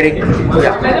start trading.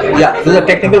 Yeah. This is a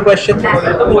technical question.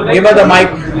 Give her the mic.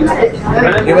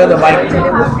 Give her the mic.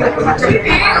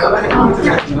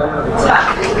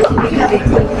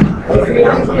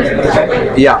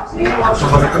 Yeah. I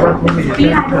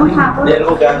don't have a,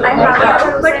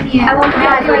 but I want to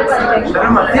clarify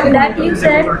something. That you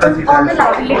said on the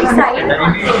liability side,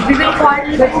 we will call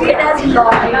it as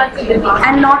long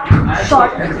and not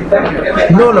short.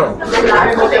 No.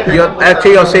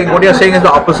 You're saying, what you're saying is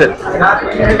the opposite.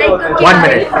 Like 1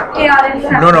 minute.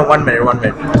 KRN. No, 1 minute.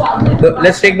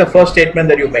 Let's take the first statement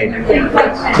that you made.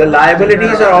 The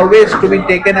liabilities are always to be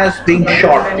taken as being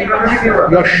short.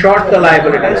 You're short not the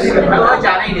liabilities,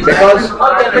 because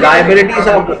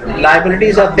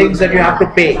liabilities are things that you have to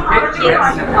pay.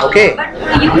 Okay. But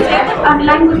you said that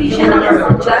underlying position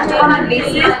is just on the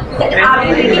basis that are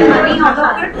we making money out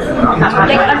of it?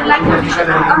 Like underlying position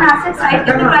on asset side,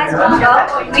 if the price goes up,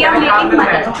 we are making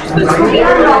money. We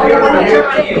are long over here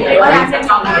on asset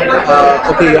side.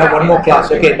 Okay, you have one more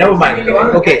class. Okay, never mind.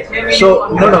 Okay, so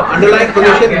no, underlying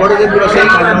position. What is it you are saying?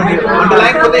 I don't hear.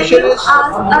 Underlying position is.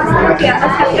 Okay, a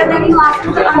sector then you ask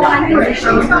for the underlying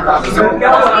position. So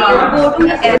firstly you go to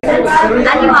the assets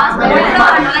and you ask what is the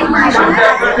underlying position of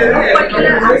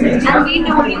particular assets, and we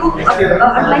told you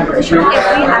underlying position of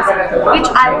every asset, which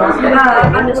I was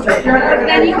understood. But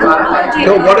then you go to the JP.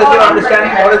 So what is your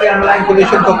understanding? What is the underlying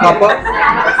position for copper?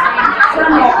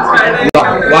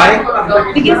 Why?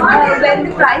 Because when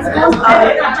the price goes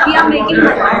up, we are making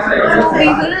money. So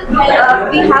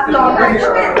we have long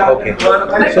position. Okay.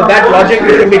 So that logic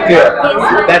will be clear.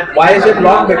 That why is it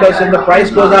long? Because when the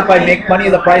price goes up, I make money.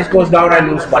 The price goes down, I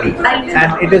lose money.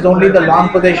 And it is only the long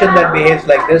position that behaves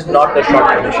like this, not the short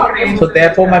position. So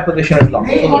therefore, my position is long.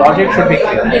 So the logic should be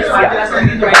clear. Yeah.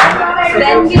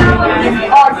 When we are on this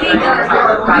Aussie US buy,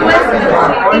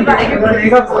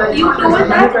 you told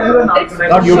that it's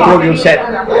Not you told, you said.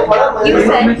 You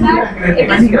said that it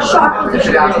is short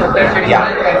position. Yeah.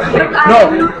 But No.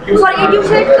 Sorry, you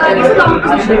said it's long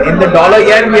position. In the dollar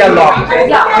yen, we are long.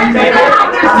 Yeah.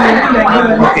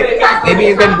 Okay. Maybe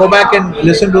you can go back and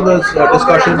listen to those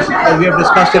discussions. We have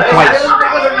discussed it twice.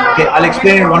 Okay, I'll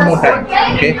explain it one more time.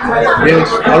 Okay, we have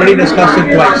already discussed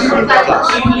it twice in class,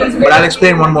 but I'll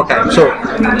explain one more time. So,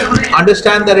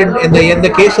 understand that in the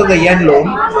case of the yen loan,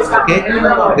 okay,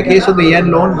 the case of the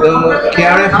yen loan, the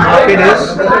KRF market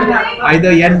is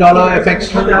either yen dollar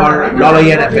FX or dollar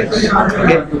yen FX.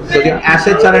 Okay, so your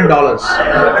assets are in dollars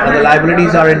and the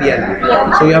liabilities are in yen.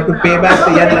 So you have to pay back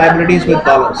the yen liabilities with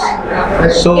dollars.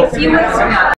 So. It's US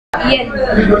yen.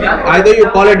 Either you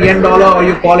call it yen dollar or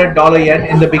you call it dollar yen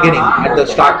in the beginning at the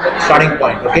starting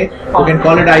point. Okay, you can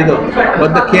call it either.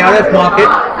 But the KRF market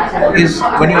is,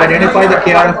 when you identify the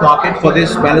KRF market for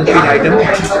this balance sheet item,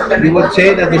 you would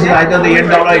say that this is either the yen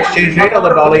dollar exchange rate or the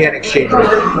dollar yen exchange rate.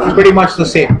 It's pretty much the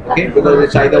same. Okay, because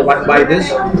it's either one by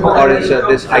this or it's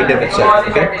this item itself.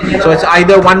 Okay, so it's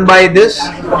either one by this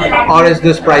or it's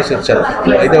this price itself.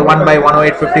 Either one by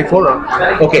 108.54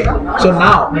 or okay. So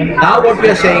now what we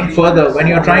are saying further, when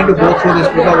you're trying to go through this,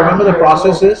 because remember the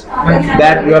process is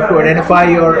that you have to identify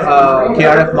your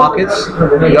KRF markets,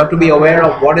 you have to be aware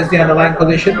of what is the underlying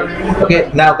position.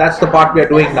 Okay, now that's the part we are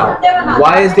doing now.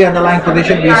 Why is the underlying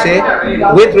position? We say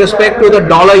with respect to the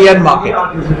dollar yen market.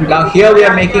 Now here we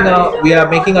are making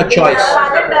a choice.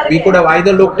 We could have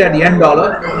either looked at yen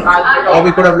dollar or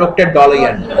we could have looked at dollar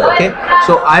yen. Okay,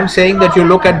 so I'm saying that you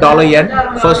look at dollar yen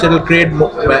first. It will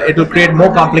create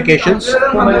more complications,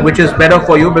 which is better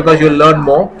for you because you'll learn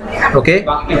more. Okay,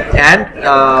 and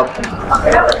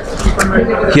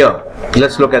here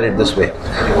let's look at it this way.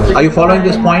 Are you following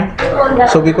this point?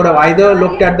 So we could have either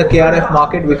looked at the KRF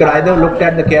market, we could either looked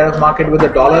at the KRF market with the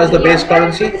dollar as the base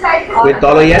currency, with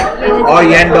dollar yen, or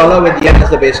yen dollar with yen as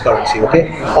the base currency.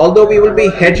 Okay, although we will be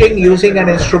hedging using an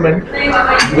instrument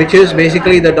which is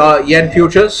basically the yen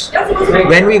futures.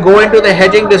 When we go into the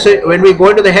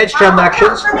hedge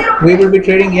transactions, we will be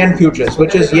trading yen futures,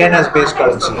 which is yen as base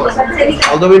currency.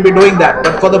 Although we'll be doing that,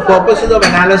 but for the purposes of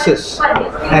analysis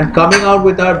and coming out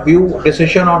with our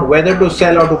decision on whether to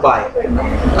sell or to buy,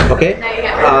 okay,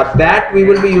 that we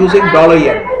will be using dollar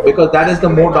yen, because that is the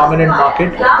more dominant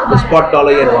market, the spot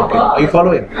dollar yen market. Are you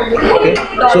following? Okay,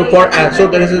 so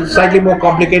there is a slightly more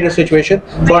complicated situation.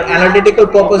 For analytical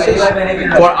purposes,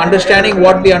 for understanding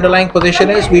what the underlying position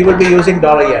is, we will be using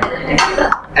dollar yen,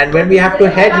 and when we have to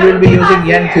hedge, we will be using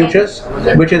yen futures,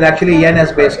 which is actually yen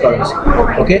as base currency.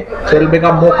 Okay, so it will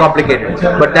become more complicated,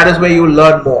 but that is where you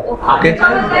learn more. Okay,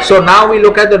 so now we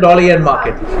look at the dollar yen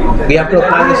market. We have to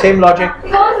apply the same logic.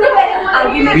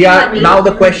 Now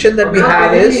the question that we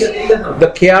have is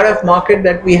the KRF market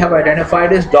that we have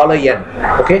identified is dollar yen.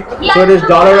 Okay, so it is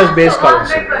dollar as base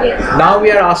currency. Now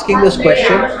we are asking this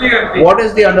question: what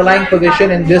is the underlying position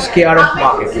in this KRF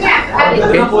market?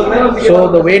 Okay, so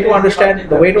the way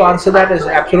to answer that is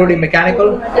absolutely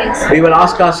mechanical. We will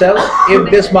ask ourselves, if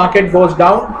this market goes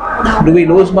down, do we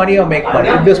lose money or make money?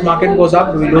 If this market goes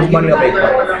up, do we lose money or make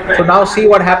money? So now see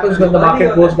what happens when the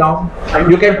market goes down.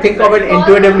 You can think of it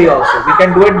intuitively also. We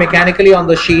can do it mechanically on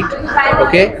the sheet.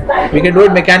 Okay, we can do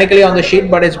it mechanically on the sheet,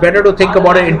 but it's better to think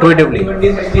about it intuitively.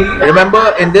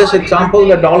 Remember, in this example,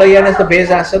 the dollar yen is the base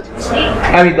asset.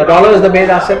 I mean, the dollar is the base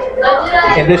asset.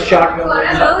 in this chart?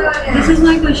 So this is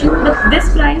my question.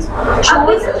 This price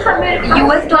shows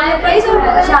US dollar price or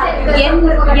yen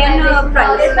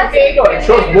price? No, it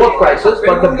shows both prices,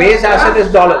 but the base asset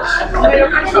is dollars.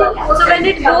 So when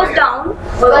it goes down,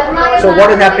 So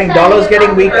what is happening? Dollars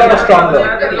getting weaker or stronger?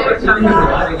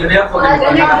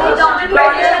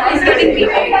 is getting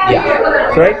weaker.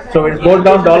 Yeah, right. So it goes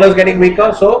down, dollars getting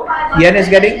weaker. So yen is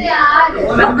getting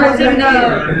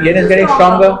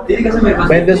stronger.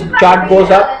 When this chart goes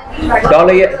up,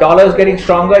 dollar is getting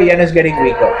stronger, yen is getting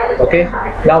weaker. Okay.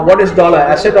 Now what is dollar?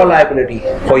 Asset or liability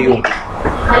for you?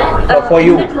 For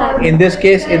you, in this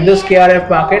case, in this KRF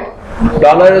market,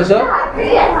 dollar is a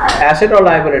asset or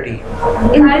liability?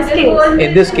 In this case.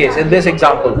 In this case, in this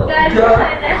example.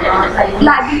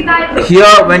 Liability.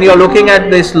 Here, when you're looking at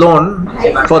this loan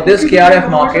for this KRF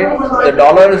market, the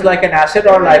dollar is like an asset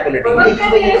or liability? Dollar is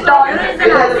an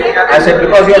asset. Asset,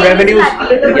 because your revenues,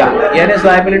 yeah, yen is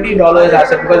liability, dollar is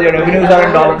asset, because your revenues are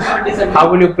in dollars. How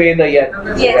will you pay the yen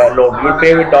loan? You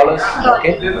pay with dollars,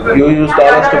 okay? You use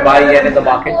dollars to buy yen in the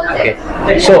market, okay?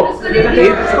 So,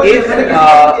 if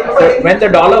when the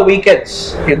dollar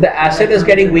weakens, if the asset is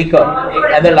getting weaker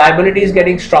and the liability is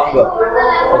getting stronger,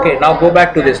 okay, now go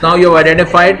back to this. Now you've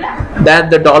identified that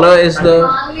the dollar is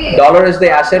the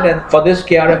asset, and for this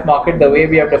KRF market, the way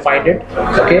we have defined it,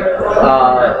 okay,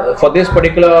 for this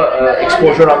particular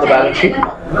exposure on the balance sheet,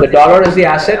 the dollar is the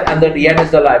asset and the yen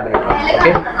is the liability.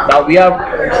 Okay. Now we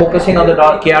are focusing on the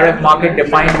KRF market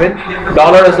defined with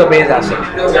dollar as the base asset.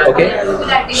 Okay.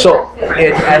 So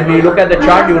and we look at the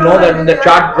chart, you know that when the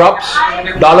chart drops,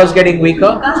 dollar is getting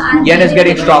weaker, yen is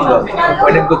getting stronger.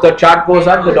 When the chart goes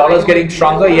up, the dollar is getting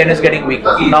stronger, yen is getting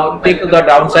weaker. Now take the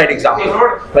downside example.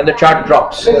 When the chart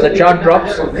drops,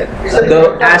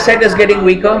 the asset is getting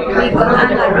weaker,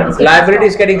 liability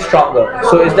is getting stronger.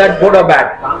 So is that good or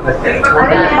bad?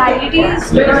 Liability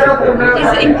is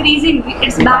increasing.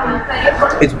 It's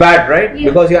bad. It's bad, right? Yes.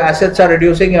 Because your assets are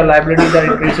reducing, your liabilities are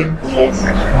increasing. Yes.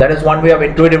 That is one way of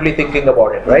intuitively thinking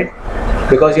about it, right?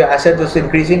 Because your asset is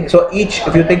increasing. So each,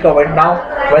 if you think of it now,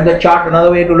 when the chart, another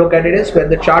way to look at it is when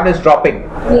the chart is dropping,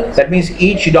 Yes. that means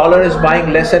each dollar is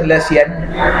buying less and less yen.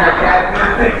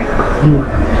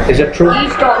 Is it true?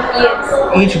 Each dollar,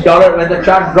 yes. Each dollar, when the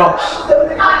chart drops,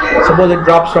 suppose it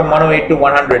drops from 108 to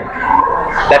 100,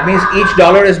 that means each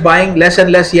dollar is buying less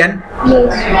and less yen.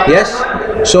 Yes.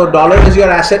 Yes? So dollar is your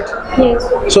asset. Yes.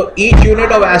 So each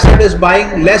unit of asset is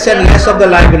buying less and less of the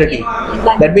liability.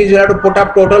 That means you have to put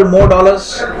up total more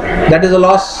dollars. That is a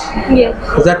loss. Yes.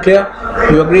 Is that clear?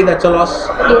 You agree that's a loss?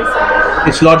 Yes.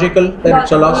 It's logical that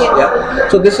it's a loss. Yes. Yeah.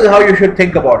 So this is how you should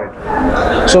think about it.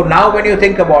 So now when you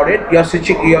think about it, you're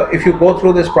switching. If you go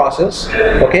through this process,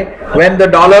 okay, when the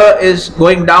dollar is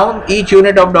going down, each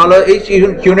unit of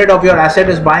your asset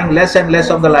is buying less and less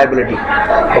of the liability.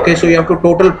 Okay, so you have to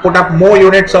put up more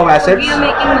units of assets. We are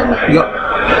making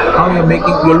money.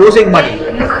 You're losing money.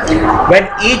 When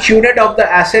each unit of the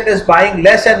asset is buying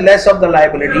less and less of the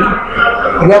liability,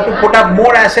 you have to put up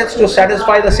more assets to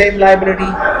satisfy the same liability.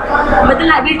 But the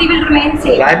liability will remain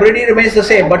same. Liability remains the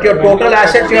same, but your total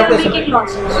assets you have to. making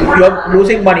losses. You're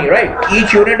losing money, right?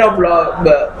 Each unit of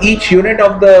the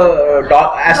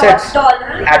assets.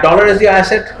 Dollar is the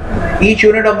asset. Each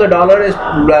unit of the dollar is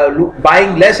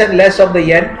buying less and less of the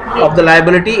yen of the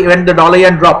liability when the dollar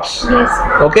yen drops. Yes.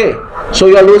 Okay. So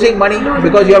you are losing money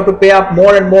because you have to pay up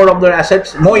more and more of the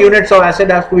assets. More units of asset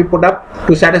have to be put up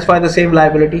to satisfy the same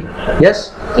liability.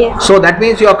 Yes? Yes. So that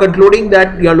means you are concluding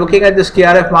that you are looking at this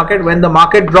KRF market. When the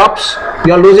market drops,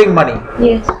 you are losing money.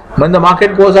 Yes. When the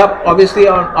market goes up, obviously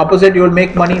on opposite you will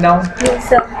make money now. Yes,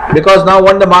 sir. Because now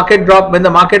when the market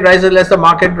rises less, the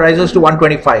market rises to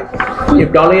 125.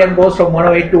 If dollar yen goes from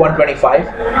 108 to 125,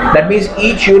 that means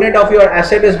each unit of your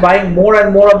asset is buying more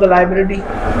and more of the liability.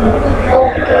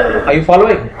 Are you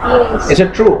following? Yes. Is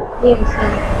it true? Yes,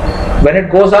 sir. When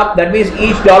it goes up, that means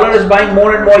each dollar is buying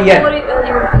more and more yen.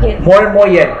 Yes. More and more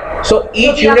yen. So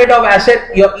each unit of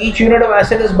asset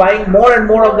is buying more and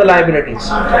more of the liabilities.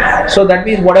 So that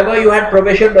means whatever you had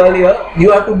provisioned earlier,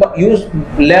 you have to use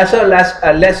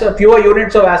fewer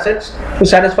units of assets to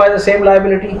satisfy the same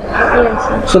liability. Yes,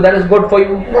 sir. So that is good for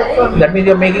you. That means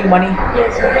you're making money.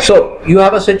 Yes, sir. So you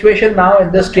have a situation now in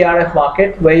this KRF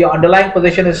market where your underlying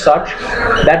position is such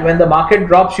that when the market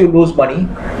drops, you lose money.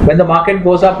 When the market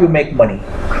goes up, you make money.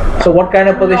 So what kind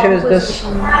of position is this?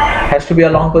 Has to be a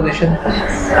long position.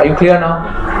 Are you clear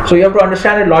now? So you have to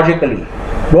understand it logically.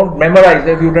 Don't memorize.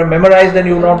 If you memorize, then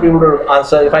you will not be able to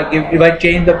answer. If I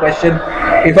change the question,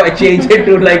 if I change it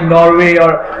to like Norway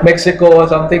or Mexico or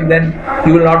something, then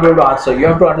you will not be able to answer. You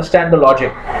have to understand the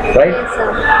logic, right? Yes, sir.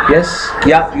 Yes?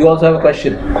 Yeah, you also have a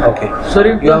question. Okay. Sir,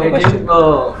 if You the have a hedging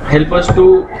question. help us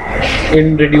to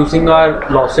in reducing our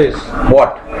losses,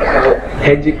 What?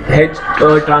 hedge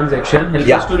transaction helps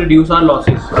Yeah. us to reduce our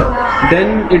losses,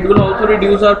 then it will also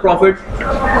reduce our profit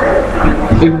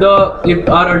if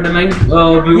our underlying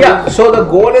view Yeah, is. so the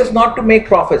goal is not to make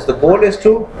profits. The goal is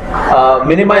to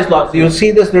minimize loss. You'll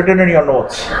see this written in your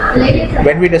notes.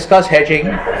 When we discuss hedging,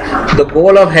 the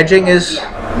goal of hedging is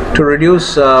to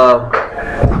reduce.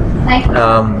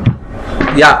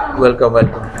 Yeah, welcome.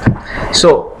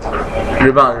 So,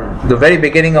 remember the very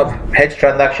beginning of hedge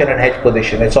transaction and hedge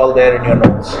position. It's all there in your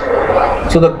notes.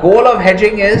 So the goal of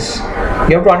hedging is,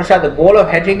 you have to understand, the goal of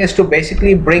hedging is to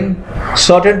basically bring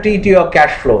certainty to your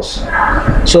cash flows.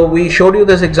 So we showed you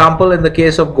this example in the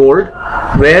case of gold,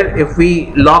 where if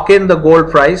we lock in the gold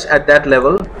price at that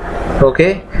level,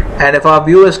 okay, and if our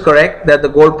view is correct that the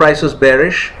gold price is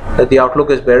bearish, that the outlook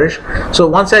is bearish, so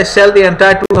once I sell the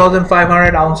entire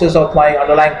 2,500 ounces of my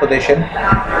underlying position,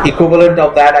 equivalent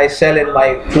of that I sell in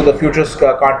my through the futures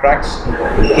contracts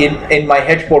in my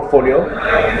hedge portfolio.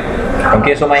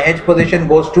 Okay, so my hedge position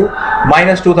goes to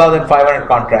minus 2,500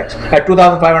 contracts at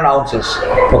 2,500 ounces.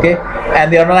 Okay,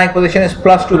 and the underlying position is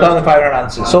plus 2,500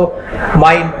 ounces. So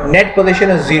my net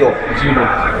position is zero.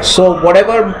 So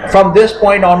whatever from this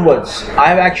point onwards, I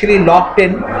have actually locked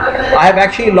in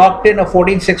a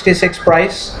 1466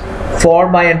 price for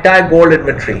my entire gold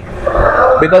inventory.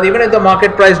 Because even if the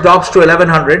market price drops to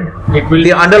 1100,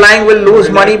 the underlying will lose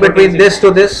money between this to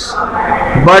this,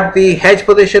 but the hedge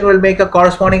position will make a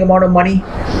corresponding amount of money.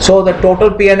 So the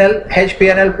total PNL, hedge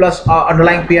PNL plus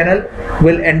underlying PNL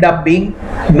will end up being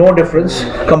no difference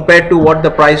compared to what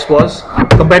the price was,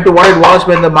 compared to what it was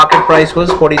when the market price was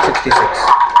 1466.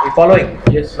 Are you following?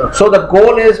 Yes, sir. So the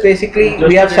goal is basically,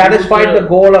 we have satisfied the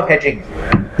goal of hedging.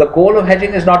 The goal of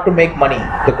hedging is not to make money.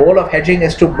 The goal of hedging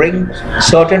is to bring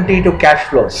certainty to cash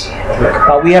flows.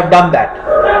 Now we have done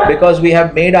that because we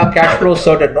have made our cash flows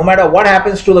certain. No matter what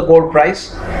happens to the gold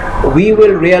price, we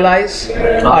will realize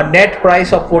a net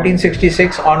price of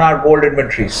 1466 on our gold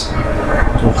inventories.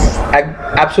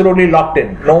 Absolutely locked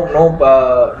in.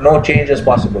 No change is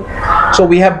possible. So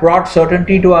we have brought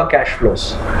certainty to our cash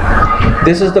flows.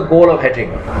 This is the goal of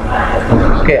hedging.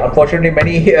 Okay, unfortunately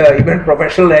many even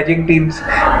professional hedging teams,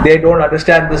 they don't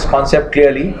understand this concept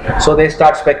clearly, so they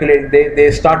start speculating.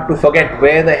 They start to forget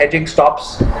where the hedging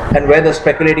stops and where the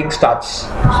speculating starts.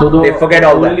 So they forget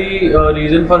all that. The only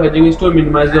reason for hedging is to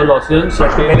minimize your losses and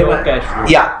sustain your cash flow.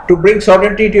 Yeah, to bring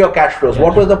certainty to your cash flows.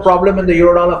 What was the problem in the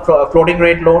EuroDollar floating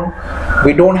rate loan?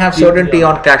 We don't have certainty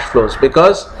on cash flows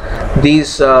because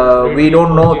these we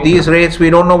don't know these rates. We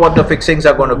don't know what the fixings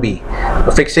are going to be.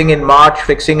 Fixing in March,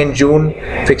 fixing in June,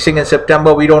 fixing in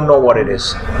September, we don't know what it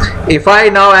is. If I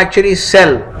now actually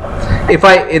sell,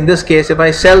 in this case, if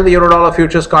I sell the EuroDollar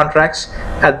futures contracts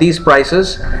at these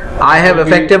prices, I have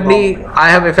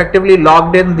effectively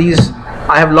locked in these.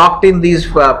 I have locked in these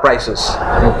prices.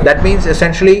 That means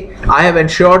essentially I have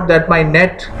ensured that my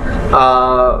net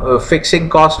fixing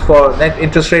cost for net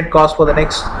interest rate cost for the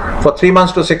next, for 3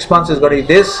 months to 6 months is going to be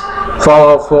this,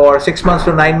 for 6 months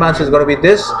to 9 months is going to be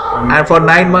this, and for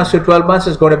 9 months to 12 months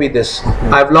is going to be this.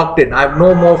 I've locked in. I have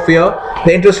no more fear.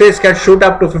 The interest rates can shoot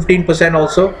up to 15%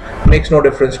 also, makes no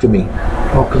difference to me.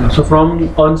 Okay, so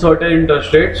from uncertain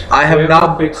interest rates, I have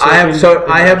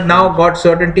now got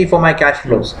certainty for my cash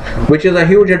flows, which is a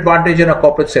huge advantage in a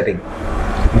corporate setting,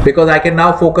 because I can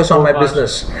now focus on my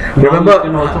business. Remember, you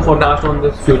can also forecast on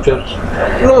this futures.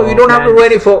 No, you don't have to do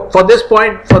any for this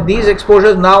point, for these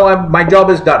exposures. Now my job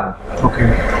is done.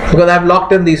 Okay. Because I've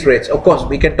locked in these rates. Of course,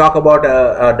 we can talk about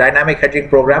a dynamic hedging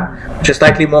program, which is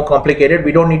slightly more complicated.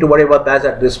 We don't need to worry about that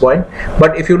at this point.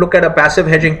 But if you look at a passive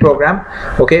hedging program,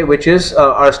 okay, which is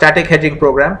our static hedging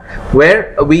program,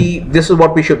 where this is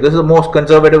what we should. This is the most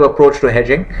conservative approach to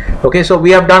hedging. Okay, so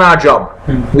we have done our job.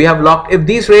 We have locked. If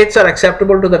these rates are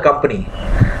acceptable to the company,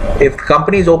 if the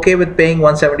company is okay with paying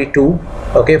 172,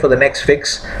 okay, for the next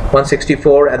fix,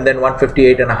 164 and then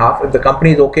 158.5, if the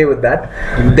company is okay with that,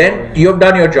 then you have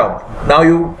done your job. Now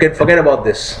you can forget about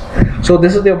this. So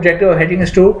this is the objective of hedging,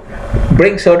 is to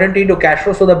bring certainty to cash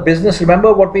flow. So the business,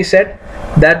 remember what we said,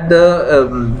 that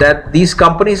that these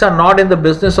companies are not in the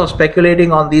business of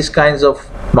speculating on these kinds of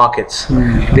markets.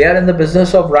 They are in the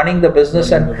business of running the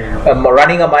business and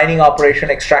running a mining operation,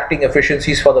 extracting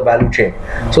efficiencies for the value chain.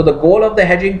 So the goal of the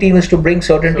hedging team is to bring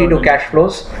certainty to cash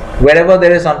flows wherever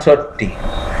there is uncertainty,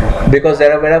 because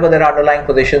wherever there are underlying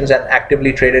positions and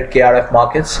actively traded KRF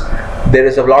markets, there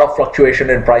is a lot of fluctuation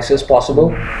in prices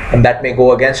possible, and that may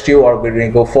go against you or may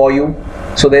go for you.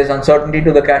 So there's uncertainty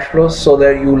to the cash flows. So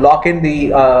there you lock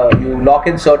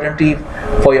in certainty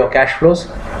for your cash flows.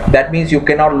 That means you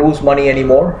cannot lose money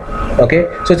anymore. Okay,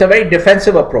 so it's a very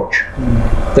defensive approach.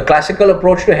 The classical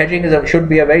approach to hedging should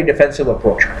be a very defensive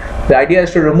approach. The idea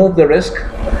is to remove the risk,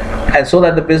 and so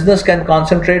that the business can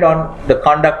concentrate on the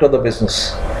conduct of the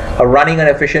business, or running an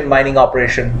efficient mining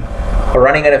operation, or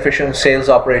running an efficient sales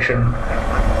operation.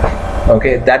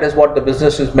 Okay, that is what the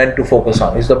business is meant to focus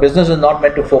on. The business is not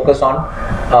meant to focus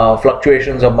on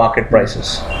fluctuations of market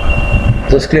prices.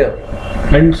 This is clear.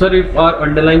 And sir, if our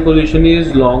underlying position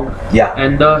is long, yeah,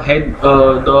 and the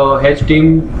hedge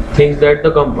team thinks that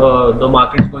the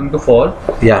market is going to fall,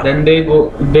 yeah, then they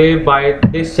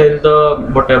sell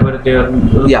the whatever they are,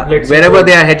 wherever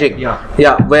they are hedging,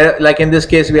 where, like in this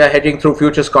case we are hedging through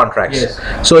futures contracts. Yes.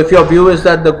 So if your view is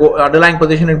that the underlying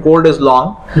position in gold is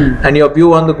long, and your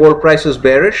view on the gold price is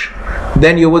bearish,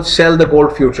 then you would sell the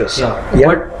gold futures.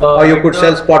 But, or you could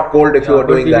sell spot gold if you were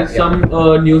doing that. There is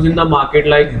some news in the market,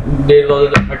 like there was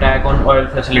an attack on oil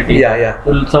facility,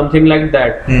 something like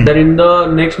that. Then in the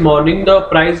next morning the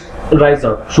price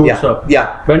shoots up.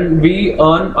 When we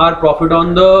earn our profit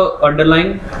on the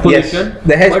underlying position,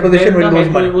 the hedge position will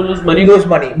lose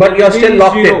money. But you're still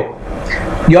locked in.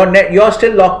 You're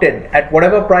still locked in at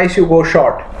whatever price you go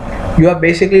short. You are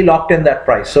basically locked in that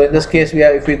price. So in this case,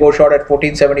 if we go short at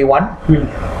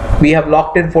 1471, we have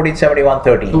locked in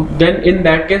 1471.30. So then in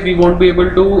that case, we won't be able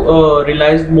to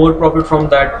realize more profit from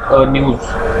that news.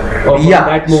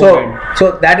 That movement.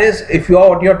 So that is, if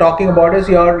what you're talking about is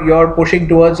you're pushing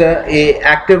towards an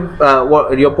active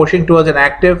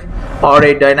or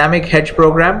a dynamic hedge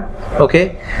program.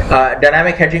 Okay,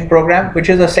 dynamic hedging program, which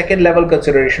is a second level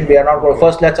consideration. We are not going.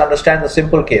 First, let's understand the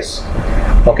simple case.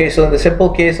 Okay, so in the simple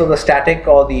case of the static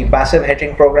or the passive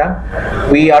hedging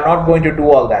program, we are not going to do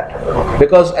all that,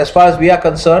 because as far as we are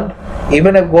concerned,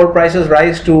 even if gold prices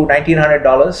rise to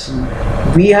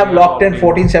 $1,900, we have locked in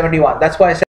 1471. That's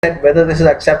why I said whether this is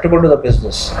acceptable to the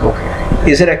business.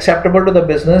 Is it acceptable to the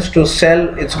business to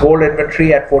sell its gold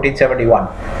inventory at 1471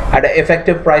 at an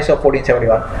effective price of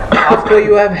 1471? After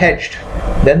you have hedged,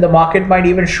 then the market might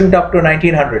even shoot up to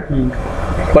 1900.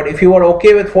 But if you are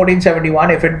okay with 1471,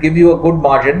 if it gives you a good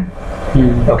margin,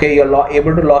 okay, you're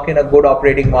able to lock in a good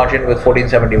operating margin with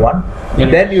 1471,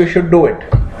 then you should do it.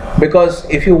 Because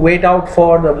if you wait out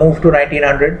for the move to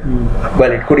 1900,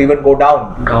 well, it could even go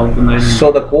down. To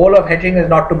so the goal of hedging is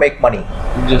not to make money.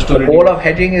 The goal of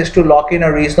hedging is to lock in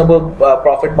a reasonable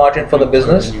profit margin for the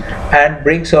business and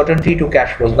bring certainty to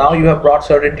cash flows. Now you have brought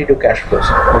certainty to cash flows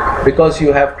because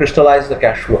you have crystallized the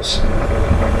cash flows.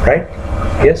 Right?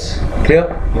 Yes? Clear?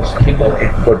 Yes.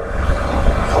 Okay, good.